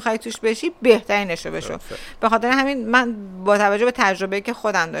چی که میخوای توش بشی بهترینشو بشو. به خاطر همین من با توجه به تجربه‌ای که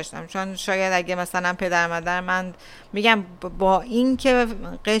خودم داشتم، چون شاید اگه مثلا پدر مادر من میگم با این که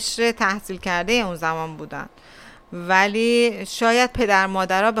قشر تحصیل کرده اون زمان بودن، ولی شاید پدر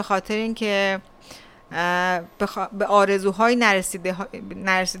مادرها به خاطر این که به آرزوهای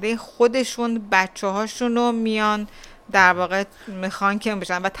نرسیده خودشون، بچه هاشون رو میان در واقع میخوان که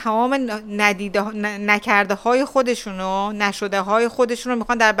بشن و تمام نکرده های خودشون و نشده های خودشون رو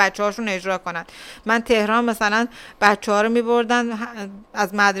میخوان در بچه هاشون اجرا کنن. من تهران مثلا بچه ها رو میبردن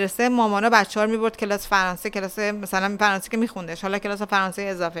از مدرسه، مامانا بچه ها رو میبرد کلاس فرانسه، کلاس مثلا فرانسه که میخوندش، حالا کلاس فرانسه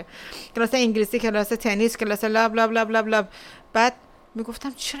اضافه، کلاس انگلیسی، کلاس تنیس، کلاس لاب لاب لاب لاب لاب. بعد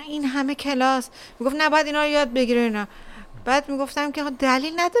میگفتم چرا این همه کلاس؟ میگفت نه بعد اینا رو یاد بگیره اینا. بعد میگفتم که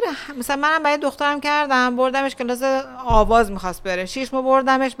دلیل نداره. مثلا منم برای دخترم کردم، بردمش کلاس آواز میخواست بره، 6 ماه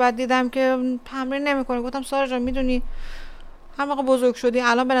بردمش، بعد دیدم که تمرین نمیکنه. گفتم سارا جان میدونی هر موقع بزرگ شدی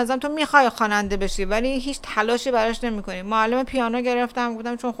الان به نظرم تو میخوای خواننده بشی ولی هیچ تلاشی براش نمیکنی. معلم پیانو گرفتم،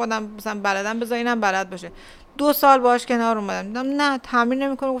 گفتم چون خودم مثلا بلدم بذار اینم بلد باشه. 2 سال باهاش کنار اومدم، دیدم نه تمرین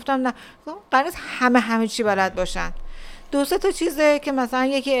نمیکنه. گفتم نه، قراره همه چی بلد باشن. 2-3 تا چیزه که مثلا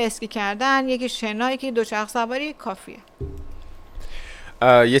یکی اسکی کردن، یکی شنا، یکی دوچرخه سواری کافیه.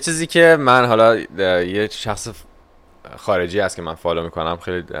 یه چیزی که من حالا یه شخص خارجی هست که من فالو میکنم،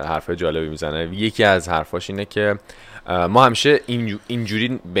 خیلی حرف جالبی میزنه. یکی از حرفاش اینه که ما همیشه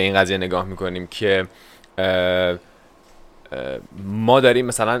اینجوری به این قضیه نگاه میکنیم که ما داریم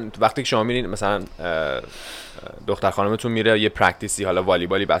مثلا وقتی که شما میرین مثلا دختر خانمتون میره یه پرکتیسی، حالا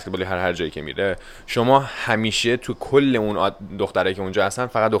والیبالی، بسکتبالی، هر جایی که میره، شما همیشه تو کل اون دخترایی که اونجا هستن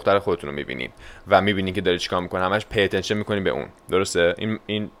فقط دختر خودتون رو میبینین و میبینین که داره چیکار میکنه، همش پی اتنشن میکنین به اون. درسته؟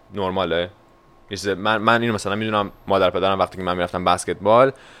 این نرماله. من اینو مثلا میدونم مادر پدرم وقتی که من میرفتم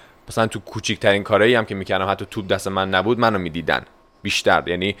بسکتبال، مثلا تو کوچیکترین کارایی هم که میکردم، حتی توپ دست من نبود، منو میدیدن بیشتر،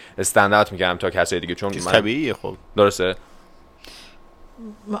 یعنی استندارد میکردم تا کسای دیگه، چون من طبیعیه. خب درسته.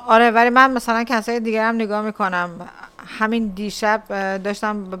 آره ولی من مثلا کسای دیگه هم نگاه میکنم. همین دیشب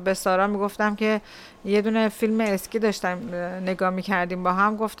داشتم به سارا میگفتم که یه دونه فیلم اسکی داشتم نگاه میکردیم با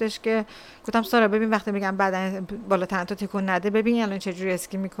هم. گفتم سارا ببین وقتی میگم بدن بالا تنتو تکون نده، ببین الان چجوری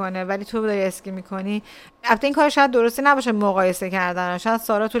اسکی میکنه ولی تو داری اسکی میکنی. البته این کار شاید درستی نباشه مقایسه کردن، شاید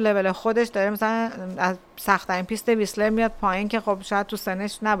سارا تو لول خودش داره مثلا از سخت‌ترین پیست ویسلر میاد پایین که خب شاید تو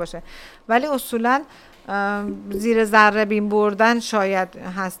سنش نباشه، ولی اصولا زیر ذره بین بردن شاید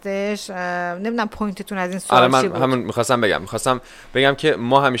هستش. نمیدونم پوینتتون از این سوال چی بود؟ همون میخواستم بگم که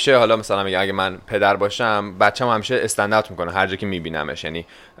ما همیشه، حالا مثلا اگه من پدر باشم، بچه‌م همیشه استندارد میکنه هر جا که میبینمش، یعنی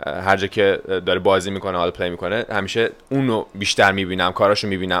هر جا که داره بازی میکنه، حالا پلی میکنه، همیشه اونو بیشتر میبینم، کاراشو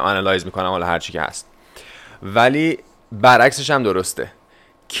میبینم، آنالایز میکنم، حالا هر چی که هست. ولی برعکسش هم درسته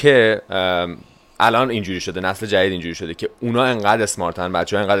که الان اینجوری شده، نسل جدید اینجوری شده که اونا انقدر اسمارتن،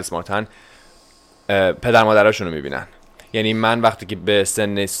 بچه‌ها انقدر اسمارتن، پدر مادراشون رو میبینن. یعنی من وقتی که به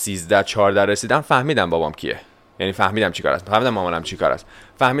سن 13-14 رسیدم فهمیدم بابام کیه، یعنی فهمیدم چی کار است، فهمیدم مامانم چی کار است،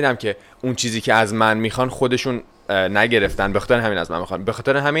 فهمیدم که اون چیزی که از من میخوان خودشون نگرفتن، به خاطر همین از من میخوان، به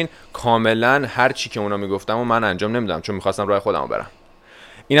خاطر همین کاملا هر چی که اونا میگفتم و من انجام نمیدادم، چون میخواستم راه خودمو برم.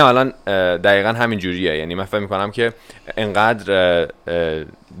 اینم الان دقیقاً همین جوریه. یعنی من فکر میکنم که انقدر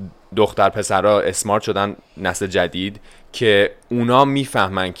دختر پسرها اسمارت شدن نسل جدید که اونا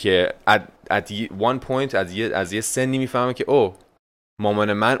میفهمن که at one point از یه سنی میفهمن که او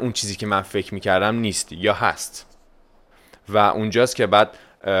مامان من اون چیزی که من فکر میکردم نیست یا هست. و اونجاست که بعد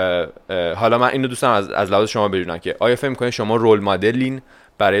حالا من اینو دوستم از لحاظ شما بدونم که آیا فکر میکنید شما رول مدلین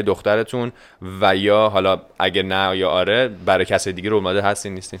برای دخترتون و یا حالا اگه نه یا آره برای کسی دیگه رول مدل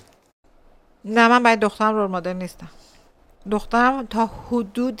هستین نیستین؟ نه من برای دخترم رول مدل نیستم. دخترم تا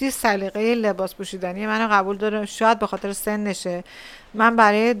حدودی سلیقه لباس پوشیدنی منو قبول داره، شاید به خاطر سنشه. من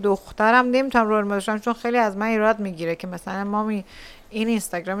برای دخترم نمیتونم رول مدل شم، چون خیلی از من ایراد میگیره که مثلا مامی این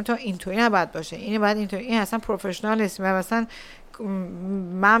اینستاگرام تو اینطوری نباید باشه، این باید اینطوری، این اصلا پروفشنال نیست. و مثلا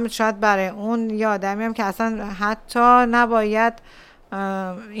من شاید برای اون یه آدمیم که اصلا حتی نباید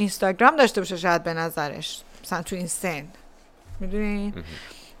اینستاگرام داشته باشه شاید به نظرش، مثلا تو این سن، میدونین؟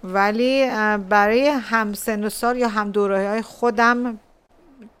 ولی برای هم سن و سال یا هم دوره‌های خودم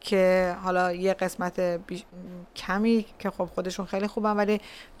که حالا یه قسمت کمی که خب خودشون خیلی خوبن ولی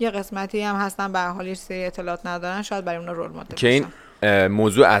یه قسمتی هم هستن به هر حال یه سری اطلاعات ندارن، شاید برای اون رول مدل که این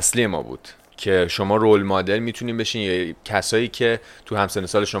موضوع اصلی ما بود که شما رول مدل میتونین بشین یا کسایی که تو هم سن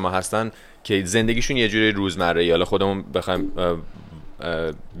سال شما هستن که زندگیشون یه جوری روزمره، یا خودمون بخوایم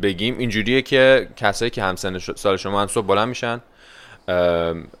بگیم اینجوریه که کسایی که هم سن سال شما هم صبح بلند میشن،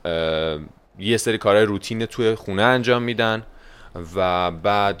 یه سری کارهای روتین توی خونه انجام میدن و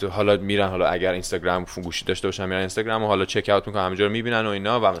بعد حالا میرن، حالا اگر اینستاگرام گوشی داشته باشن میرن اینستاگرام و حالا چک اوت میکنن، همینجا رو میبینن و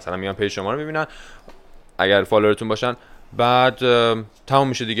اینا، و مثلا میان پیج شما رو میبینن اگر فالوورتون باشن. بعد تمام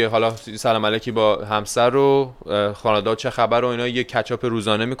میشه دیگه، حالا سلام علیکی با همسر و خانواده چه خبر و اینا، یه کچاپ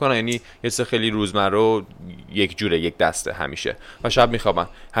روزانه میکنن، یعنی یه سه خیلی روزمره و یک جوره، یک دسته همیشه، و شب میخوابن.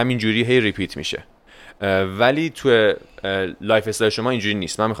 همین جوری هی ریپیت میشه. ولی تو لایف استایل شما اینجوری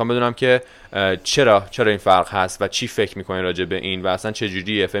نیست. من میخوام بدونم که چرا این فرق هست و چی فکر میکنین راجع به این و اصلا چه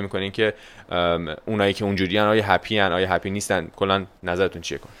جوریه فکر میکنین که اونایی که اونجوری ان آیا هپی ان آیا هپی نیستن، کلا نظرتون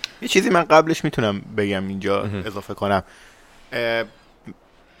چیه؟ یه چیزی من قبلش میتونم بگم اینجا اضافه کنم.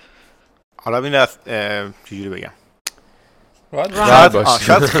 حالا ببین چجوری بگم،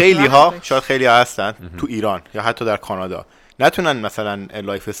 شاید خیلی ها هستن تو ایران یا حتی در کانادا نتونن مثلا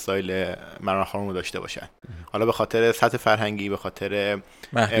لایف استایل مران خانم رو داشته باشن، حالا به خاطر سطح فرهنگی، به خاطر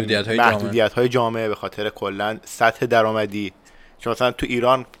محدودیت‌های جامعه، به خاطر کلا سطح درآمدی. چون مثلا تو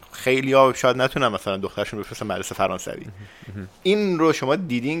ایران خیلی ها شاید نتونن مثلا دخترشون رو بفرستن مدرسه فرانسوی. این رو شما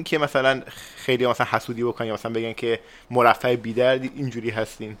دیدین که مثلا خیلی مثلا حسودی بکنن یا مثلا بگن که مرفه بی‌درد اینجوری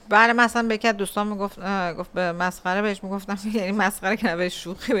هستین؟ بله، مثلا به یک دوستان گفت به مسخره بهش میگفتم، یعنی مسخره که به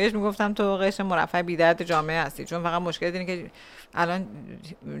شوخی بهش میگفتم تو قشر مرفه بی‌درد جامعه هستی، چون فقط مشکل اینه که الان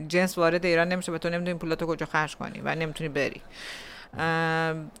جنس وارد ایران نمیشه، به تو نمیدونی پولاتو کجا خرج کنی و نمیتونی بری.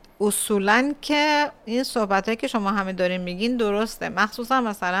 اصولاً که این صحبتایی که شما همه دارین میگین درسته، مخصوصا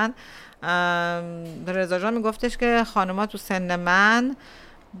مثلا رضا جان میگفتش که خانوما تو سن من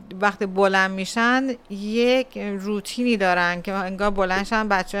وقتی بلند میشن یک روتینی دارن که انگار بلند شن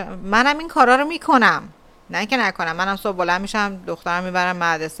بچه، منم این کارا رو میکنم، نه که نکنم، منم صبح بلند میشم دخترم میبرم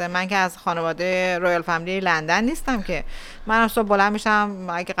مدرسه، من که از خانواده رویال فامیلی لندن نیستم که، منم صبح بلند میشم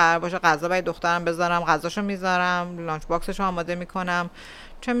اگه قرار باشه غذا برای دخترم بذارم غذاشو میذارم، لانچ باکسشو آماده میکنم،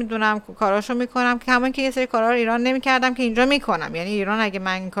 چه میدونم کاراشو میکنم، که همون که یه سری کارا رو ایران نمیکردم که اینجا میکنم. یعنی ایران اگه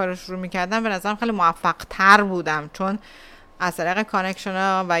من این کارو شروع میکردم به نظرم خیلی موفق تر بودم، چون از طریق کانکشن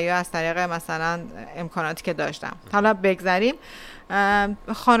ها و یا از طریق مثلا امکاناتی که داشتم. حالا بگذریم،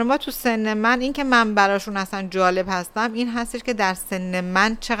 خانم‌ها تو سن من، این که من براشون اصلا جالب هستم این هستش که در سن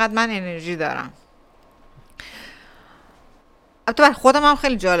من چقدر من انرژی دارم. البته برای خودم هم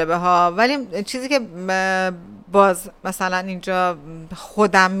خیلی جالبه ها، ولی چیزی که باز مثلا اینجا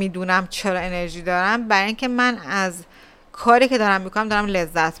خودم میدونم چرا انرژی دارم، برای اینکه من از کاری که دارم میکنم دارم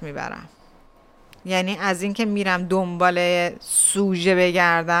لذت میبرم. یعنی از این که میرم دنبال سوژه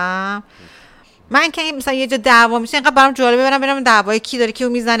بگردم، من که مثلا یه جا دعوا میشه اینقدر برام جالبه برم دعوای کی داره کیو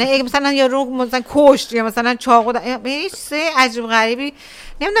میزنه، مثلا یا رو مثلا کشت یا مثلا چاقو، یه چیز عجیب غریبی.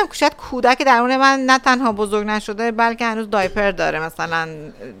 نمیدونم شاید کودک درون من نه تنها بزرگ نشده بلکه هنوز دایپر داره مثلا،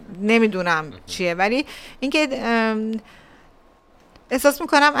 نمیدونم چیه، ولی اینکه احساس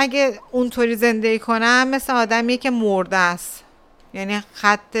میکنم اگه اونطوری زندگی کنم مثل آدمیه که مرده است. یعنی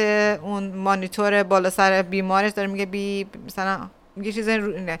خط اون مانیتور بالا سر بیمارش داره میگه بی مثلا یه چیز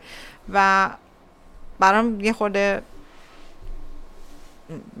اینه و برام یه خورده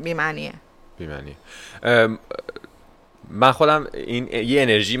بی‌معنیه. من خودم این یه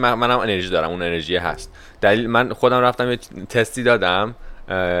انرژی، منم انرژی دارم، اون انرژی هست. دلیل من خودم رفتم یه تستی دادم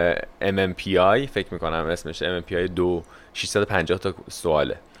MMPI فکر میکنم اسمش MMPI 2650 تا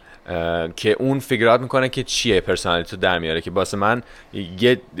سواله که اون فیگرات میکنه که چیه پرسونالیتی در میاره، که واسه من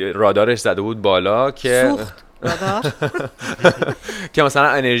یه رادارش زده بود بالا که سوخت رادار که مثلا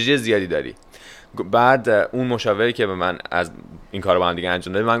انرژی زیادی داری. بعد اون مشاوری که به من از این کارو با هم دیگه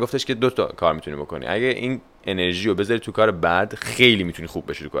انجام داد من گفتش که 2 تا کار میتونی بکنی، اگه این انرژی رو بذاری تو کار بد خیلی میتونی خوب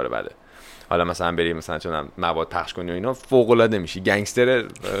بشی تو کار بده. حالا مثلا بری مثلا چون مواد پخش کنی و اینا فوق العاده میشی، گنگستر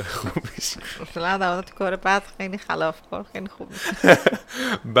خوب میشی. مثلا در تو کار بد خیلی خلافکار خیلی خوب میشی.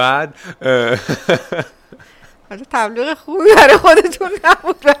 بعد حالا تبلیغ خوبی برای خودتون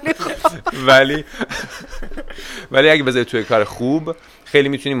نبود ولی اگه بذاری توی کار خوب خیلی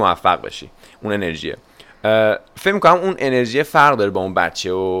میتونی موفق بشی. اون انرژیه. فکر میکنم اون انرژی فرق داره با اون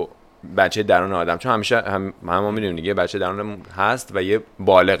بچه درون آدم، چون همیشه ما میدونیم دیگه بچه درون هست و یه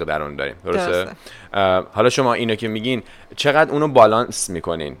بالغ درون داریم، درسته؟ حالا شما اینو که میگین چقدر اونو بالانس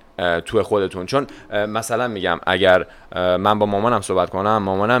میکنین تو خودتون؟ چون مثلا میگم اگر من با مامانم صحبت کنم،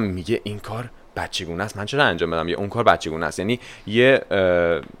 مامانم میگه این کار بچگونه است، من چرا انجام بدم، یا اون کار بچگونه است. یعنی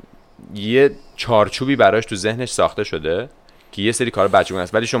یه چارچوبی براش تو ذهنش ساخته شده که یه سری کار بچگونه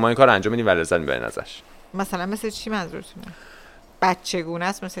است، ولی شما این کار انجام میدین و لذت میبرین ازش. مثلا مثل چی منظورتونه؟ بچگونه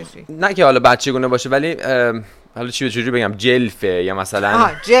است مثل چی؟ نه که حالا بچگونه باشه، ولی حالا چجوری بگم، جلفه یا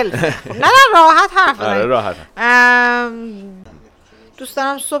مثلا جلف. نه راحت حرف بزنید. راحت. دوست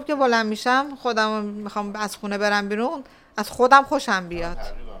دارم صبح که بلند میشم خودم میخوام از خونه برم بیرون از خودم خوشم بیاد.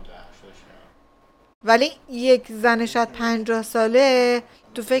 ولی یک زن شاید 50 ساله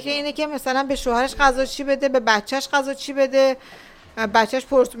تو فکر اینه که مثلا به شوهرش غذا چی بده، به بچهش غذا چی بده، بچهش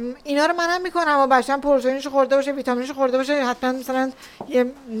اینا رو منم میکنم و بچه‌م پروتئینش خورده باشه، ویتامینش خورده باشه، حتما مثلا یه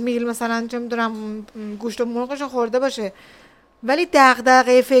میل مثلا چه میدونم گوشت و مرغش خورده باشه، ولی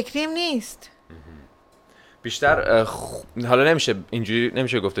دغدغه فکریم نیست. بیشتر حالا نمیشه اینجوری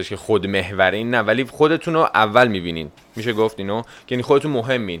نمیشه گفتش که خود محورین، نه، ولی خودتون رو اول میبینین، میشه گفت اینو، یعنی خودتون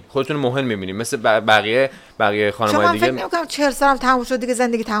مهمین، خودتون رو مهم میبینین، مثل بقیه خانم‌های دیگه. شما فکر نمی‌کنم 40 سالم تموم شد دیگه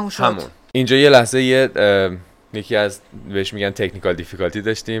زندگی تموم شد. همون اینجا یه لحظه یکی از بهش میگن تکنیکال دیفیکالتی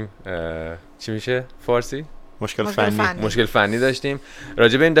داشتیم، چی میشه فارسی؟ مشکل فنی داشتیم.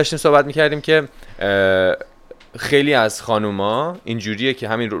 راجع به این داشتیم صحبت میکردیم که خیلی از خانوما اینجوریه که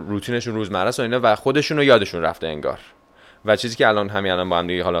همین روتینشون روزمره است و اینا و خودشون رو یادشون رفته انگار. و چیزی که همین الان با هم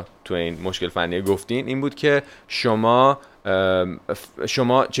دیگه حالا تو این مشکل فنی گفتین این بود که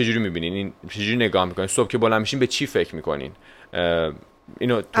شما چجوری میبینین، این چجوری نگاه میکنین، صبح که بلند میشین به چی فکر میکنین؟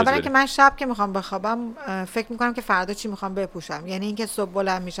 اینو اولا که من شب که میخوام بخوابم فکر میکنم که فردا چی میخوام بپوشم، یعنی اینکه صبح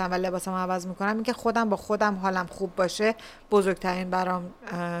بلند میشم و لباسمو عوض میکنم، اینکه خودم با خودم حالم خوب باشه بزرگترین برام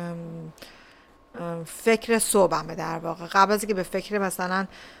فکر صبحمه در واقع. قبل از اینکه به فکر مثلا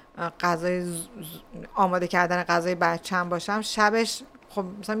غذای آماده کردن غذای بچه‌م باشم، شبش خب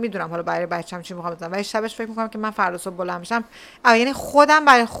مثلا میدونم حالا برای بچه‌م چی میخوام بزنم، ولی شبش فکر میکنم که من فردا صبح بلند میشم، یعنی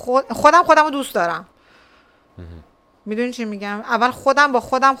خودم دوست دارم. میدونی چی میگم؟ اول خودم با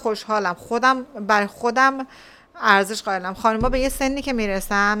خودم خوشحالم، خودم برای خودم ارزش قائلم. خانم‌ها به یه سنی که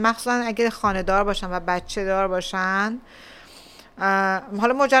میرسن، مخصوصا اگه خانه دار باشن و بچه دار باشن،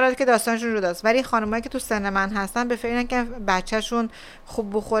 حالا مجردی که داستانشون جداست، ولی خانمایی که تو سن من هستن به فکرن که بچهشون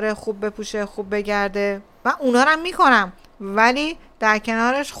خوب بخوره، خوب بپوشه، خوب بگرده و اونا رو هم میکنم، ولی در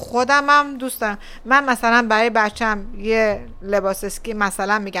کنارش خودم هم دوست دارم. من مثلا برای بچم یه لباس اسکی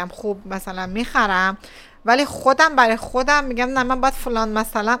مثلا میگم خوب مثلا میخرم، ولی خودم برای خودم میگم نه من باید فلان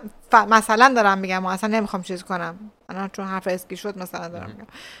مثلا دارم میگم، اصلا نمیخوام چیز کنم الان چون حرف اسکی شد مثلا دارم میگم،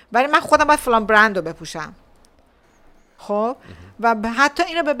 ولی من خودم باید فلان برند رو بپوشم. خب و حتی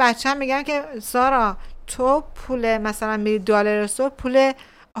اینو به بچه‌م میگم که سارا تو پول مثلا میری دلار سو پول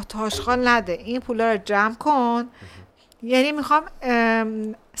آتاشخال نده، این پولا رو جمع کن، یعنی میخوام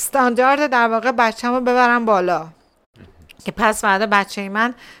استاندارد در واقع بچه‌مو ببرم بالا که پس فردا بچه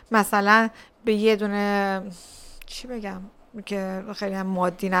من مثلا به یه دونه چی بگم که خیلی هم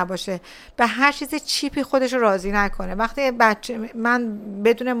مادی نباشه، به هر چیز چیپی خودش رو راضی نکنه. وقتی بچه من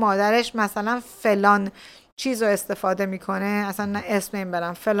بدون مادرش مثلا فلان چیز رو استفاده میکنه، اصلا نه اسم این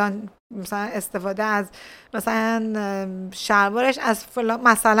برم فلان، مثلا استفاده از مثلا شلوارش از فلان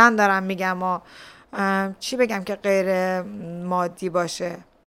مثلا دارم میگم و چی بگم که غیر مادی باشه،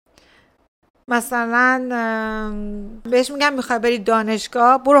 مثلا بهش میگم میخوای بری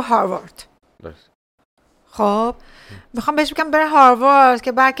دانشگاه برو هاروارد، خب میخوام بهش بگم بره هاروارد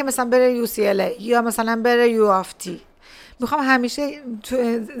که بلکه مثلا بره UCLA یا مثلا بره UFT، میخوام همیشه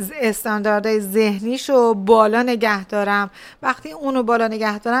تو استانداردهای ذهنیشو بالا نگه دارم. وقتی اونو بالا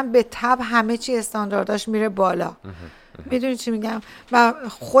نگه دارم به تبع همه چی استاندارداش میره بالا. میدونی چی میگم؟ و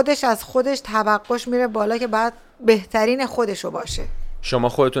خودش از خودش توقعش میره بالا که بعد بهترین خودشو باشه. شما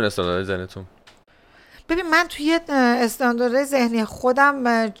خودتون استاندارد ذهنتون؟ ببین من توی استاندارد ذهنی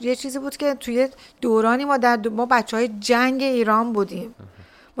خودم یه چیزی بود که توی دورانی ما بچهای جنگ ایران بودیم،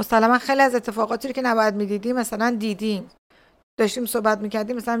 مسلما خیلی از اتفاقاتی رو که نباید میدیدیم مثلا دیدیم، داشتیم صحبت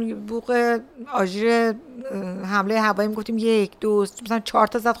میکردیم مثلا بوق آژیر حمله هوایی میگفتیم 1 2 مثلا 4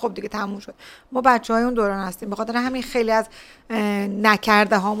 تا زد، خب دیگه تموم شد. ما بچهای اون دوران هستیم، به خاطر همین خیلی از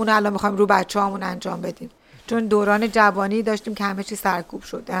نکرده هامون الان میخوایم رو بچه‌هامون انجام بدیم، چون دوران جوانی داشتیم که همه چی سرکوب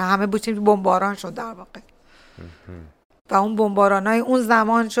شد، همه بودیم بمباران شد در واقع، و اون بمبارانای اون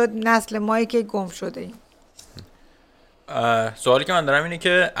زمان شد نسل مایی که گم شده ایم. سوالی که من دارم اینه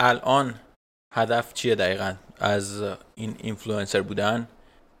که الان هدف چیه دقیقاً از این اینفلوئنسر بودن،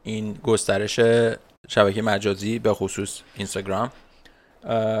 این گسترش شبکه مجازی به خصوص اینستاگرام؟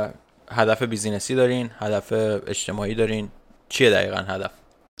 هدف بیزینسی دارین؟ هدف اجتماعی دارین؟ چیه دقیقاً هدف؟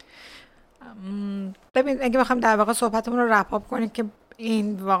 ببین اگه بخوام در واقع صحبتمون رو رپاپ کنیم که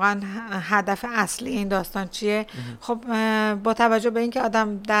این واقعا هدف اصلی این داستان چیه، خب با توجه به اینکه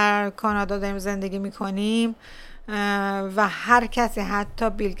آدم در کانادا داریم زندگی میکنیم و هر کسی حتی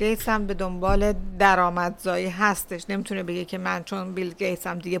بیل گیتس هم به دنبال درآمدزایی هستش، نمیتونه بگه که من چون بیل گیتس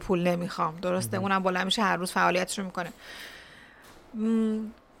هم دیگه پول نمیخوام، درسته؟ اونم بلند میشه هر روز فعالیتش رو میکنه.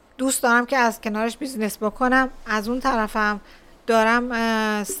 دوست دارم که از کنارش بیزینس بکنم، از اون طرفم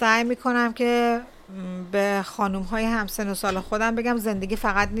دارم سعی میکنم که به خانوم های همسن و سال خودم بگم زندگی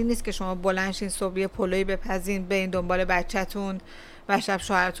فقط نیست که شما بلند شین صبح یه پلویی بپزین برین دنبال بچه‌تون و شب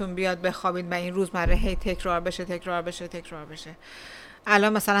شوهرتون بیاد بخوابید و این روزمره هی تکرار بشه.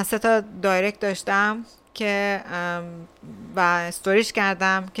 الان مثلا 3 تا دایرکت داشتم که و استوریش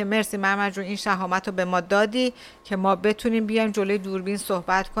کردم که مرسی مرمر جون این شهامت رو به ما دادی که ما بتونیم بیایم جلوی دوربین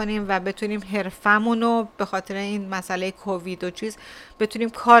صحبت کنیم و بتونیم حرفمون رو به خاطر این مسئله کووید و چیز بتونیم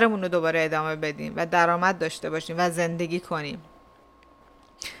کارمون رو دوباره ادامه بدیم و درآمد داشته باشیم و زندگی کنیم.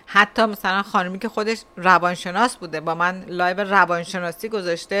 حتی مثلا خانمی که خودش روانشناس بوده با من لایو روانشناسی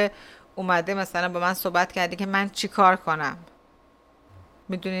گذاشته، اومده مثلا با من صحبت کرده که من چی کار کنم.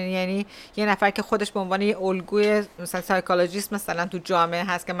 میدونین یعنی یه نفر که خودش به عنوان یه الگوی مثلا سایکولوژیست مثلا تو جامعه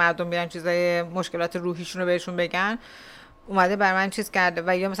هست که مردم بیان چیزای مشکلات روحیشون رو بهشون بگن، اومده برای من چیز کرده.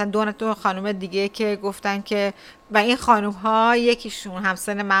 و یا مثلا دو خانم دیگه که گفتن که و این خانم ها یکیشون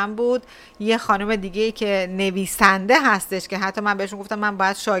همسن من بود، یه خانم دیگه که نویسنده هستش که حتی من بهشون گفتم من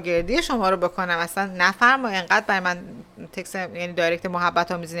باید شاگردی شما رو بکنم، اصلا نفرمایید. اینقدر برای من تکست یعنی دایرکت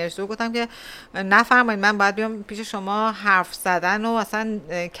محبت آمیزی نوشته، گفتم که نفرمایید من باید بیام پیش شما حرف زدن و اصلا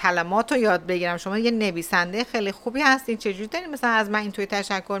کلمات رو یاد بگیرم. شما یه نویسنده خیلی خوبی هستین، چجوری دارین مثلا از من اینطوری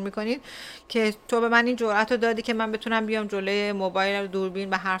تشکر میکنید که تو به من این جرأت رو دادی که من بتونم بیام جلوی موبایل دوربین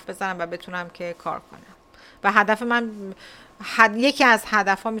و حرف بزنم و بتونم که کار کنم. و هدف من یکی از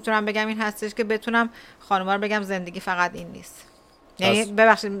هدف‌ها میتونم بگم این هستش که بتونم خانم‌ها رو بگم زندگی فقط این نیست. یعنی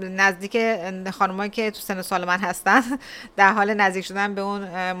ببخشید نزدیک خانمایی که تو سن سال من هستن در حال نزدیک شدن به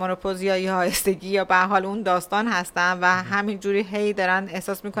اون منوپوز یا یائسگی یا به حال اون داستان هستن و همینجوری هی دارن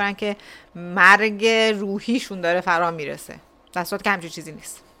احساس میکنن که مرگ روحیشون داره فرا میرسه، در صورتی که همچین چیزی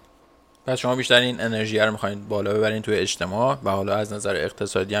نیست. پس شما بیشتر این انرژی رو میخواین بالا ببرین توی اجتماع و حالا از نظر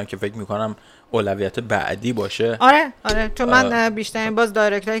اقتصادی هم که فکر میکنم اولویت بعدی باشه. آره چون من بیشتر باز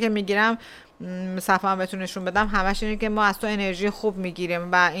دایرکتایی که میگیرم صفحه‌ام بهتون نشون بدم همش اینه که ما از تو انرژی خوب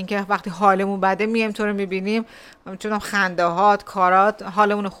میگیریم و اینکه وقتی حالمون بده میایم تو رو میبینیم، چون خنده‌هات کارات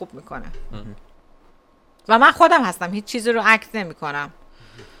حالمون رو خوب میکنه. و من خودم هستم هیچ چیزی رو عکس نمیکنم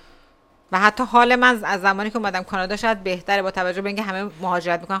و حتی حال من از زمانی که اومدم کانادا شاید بهتره با توجه به اینکه همه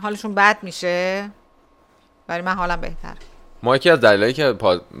مهاجرت میکنن حالشون بد میشه، ولی من حالم بهتره. ما یکی از دلایلی که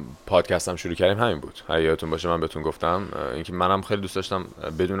پادکستم شروع کردیم همین بود. یادتون باشه من بهتون گفتم اینکه منم خیلی دوست داشتم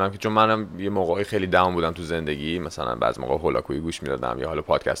بدونم که چون منم یه موقعی خیلی داون بودم تو زندگی، مثلا بعضی موقع هولاکویی گوش میدادم یا حالا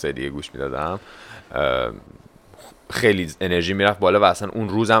پادکست‌های دیگه گوش میدادم، خیلی انرژی میرفت بالا و اصلا اون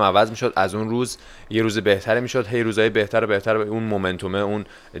روزم عوض میشد، از اون روز یه روز بهتره میشد، هی روزای بهتر اون مومنتومه اون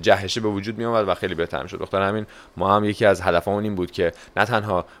جهشه به وجود می اومد و خیلی بهتر میشد. دختر همین ما هم یکی از هدفمون این بود که نه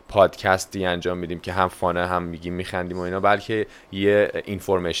تنها پادکستی انجام میدیم که هم فانه هم میگیم میخندیم و اینا، بلکه یه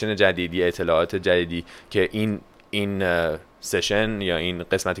اینفورمیشن جدیدی، اطلاعات جدیدی که این سشن یا این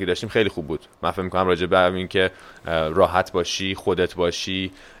قسمتی که داشتیم خیلی خوب بود. من فکر می‌کنم راجع به این که راحت باشی، خودت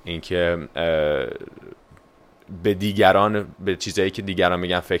باشی، اینکه به دیگران، به چیزایی که دیگران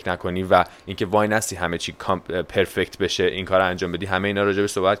میگن فکر نکنی و اینکه وای نستی همه چی پرفکت بشه این کارو انجام بدی، همه اینا راجع به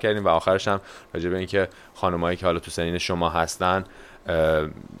صحبت کردیم و آخرش هم راجع به اینکه خانمایی که حالا تو سنین شما هستن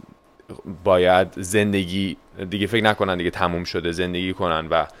باید زندگی دیگه فکر نکنن دیگه تموم شده، زندگی کنن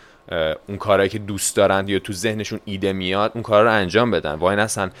و اون کارهایی که دوست دارن یا تو ذهنشون ایده میاد اون کارا رو انجام بدن. وای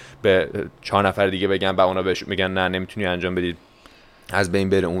نستن به 4 نفر دیگه بگن و اونا بهش میگن نه نمیتونی انجام بدی، از بین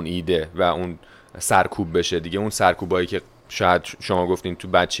بره اون ایده و اون سرکوب بشه دیگه. اون سرکوبایی که شاید شما گفتین تو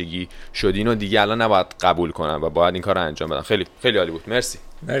بچگی شدین و دیگه الان نباید قبول کنن و باید این کار رو انجام بدن. خیلی خیلی عالی بود.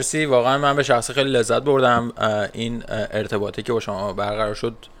 مرسی واقعا من به شخصه خیلی لذت بردم. این ارتباطی که با شما برقرار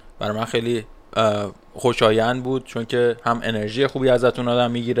شد برای من خیلی خوشایند بود، چون که هم انرژی خوبی ازتون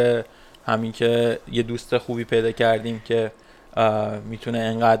آدم میگیره، همین که یه دوست خوبی پیدا کردیم که میتونه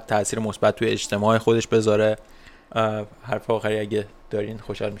انقدر تاثیر مثبت توی اجتماع خودش بذاره. حرف آخری اگه دارین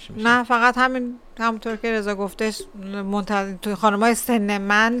خوشحال میشیم. نه فقط همونطور که رضا گفتش تو خانمای سن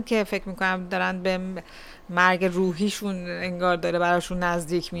من که فکر میکنم دارن به مرگ روحیشون انگار داره براشون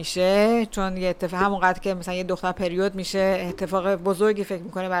نزدیک میشه، چون یه اتفاق همونقدر که مثلا یه دختر پریود میشه اتفاق بزرگی فکر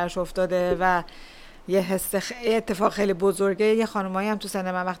میکنه براش افتاده و یه اتفاق خیلی بزرگه. یه خانمایی هم تو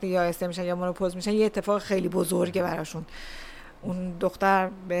سن من وقتی یائسه میشن یا منوپوز میشن یه اتفاق خیلی بزرگه براشون. اون دختر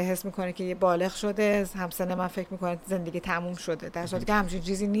به حس میکنه که یه بالغ شده، همسن من فکر میکنه زندگی تموم شده، در صورتی که همچین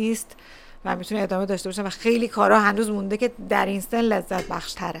چیزی نیست و میتونه ادامه داشته باشه و خیلی کارها هنوز مونده که در این سن لذت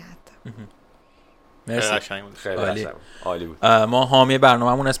بخش تره. حتی مرسی، خیلی عالی بود. ما حامی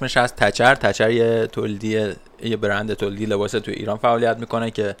برنامه‌مون اسمش از تچر یه تولیدی، یه برند تولیدی لباس تو ایران فعالیت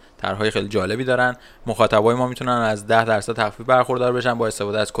میکنه که طرح‌های خیلی جالبی دارن. مخاطبای ما میتونن از 10% تخفیف برخوردار بشن با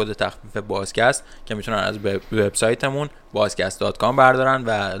استفاده از کد تخفیف بازکست که میتونن از وبسایتمون bazcast.com بردارن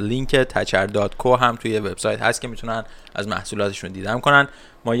و لینک tachar.co هم توی وبسایت هست که میتونن از محصولاتشون دیدن کنن.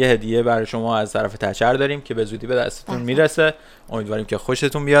 ما یه هدیه برای شما از طرف تچر داریم که به زودی به دستتون میرسه. امیدواریم که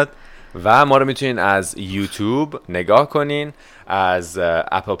خوشتون بیاد. و ما رو میتونین از یوتیوب نگاه کنین، از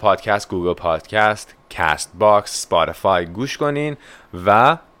اپل پادکست، گوگل پادکست، کاست باکس، اسپاتیفای گوش کنین.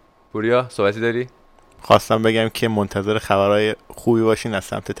 و پوریا صحبتی داری؟ خواستم بگم که منتظر خبرهای خوبی باشین از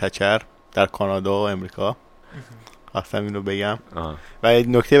سمت تچر در کانادا و امریکا. خواستم اینو بگم. و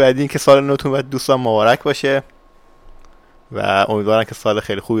نکته بعدی این که سال نوتون باید دوستان مبارک باشه و امیدوارم که سال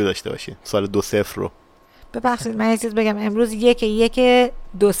خیلی خوبی داشته باشین، سال 2-0 رو. ببخشید من یه چیز بگم، امروز 1-1-2-0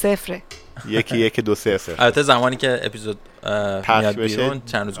 1-1-2-0. البته زمانی که اپیزود میاد بشه بیرون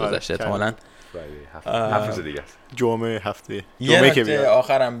چند روز گذشته احتمالاً. هفت روز دیگه است. جمعه هفته یه نکته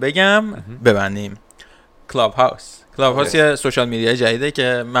آخرم بگم ببندیم. کلاب هاوس یه سوشال میدیا جدیده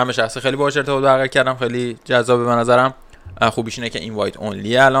که من به شخصه خیلی باهاش ارتباط برقرار کردم، خیلی جذابه به نظرم. خوبیش اینه که اینوایت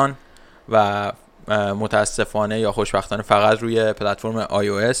اونلی الان و متاسفانه یا خوشبختانه فقط روی پلتفرم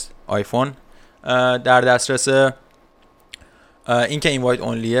iOS آیفون در دسترسه. این که اینوایت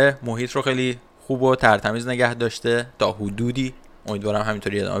اونلیه محیط رو خیلی خوب و ترتمیز نگه داشته تا حدودی، امیدوارم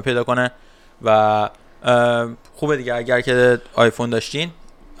همینطوری ادامه پیدا کنه و خوبه دیگه. اگر که آیفون داشتین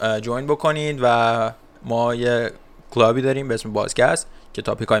جوین بکنید و ما یه کلابی داریم به اسم بازکست که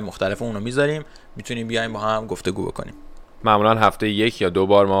تاپیک های مختلف اونو میذاریم، میتونیم بیایم با هم گفتگو بکنیم. معمولا هفته 1 یا 2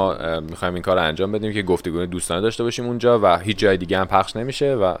 بار ما میخوایم این کار رو انجام بدیم که گفتگو دوستانه داشته باشیم اونجا و هیچ جای دیگه هم پخش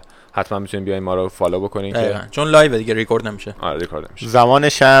نمیشه و حتما میتونید بیاین ما رو فالو بکنین که چون لایو دیگه ریکورد نمیشه. آره ریکورد نمیشه.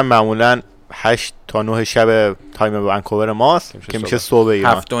 زمانش هم معمولا 8 تا 9 شب تایم ونکوور ماست که میشه صبح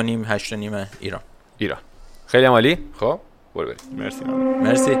ایران. 7:30 8:30 ایران. خیلی عالی. خب برو بریم. مرسی.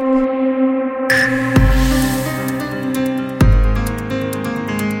 مرسی.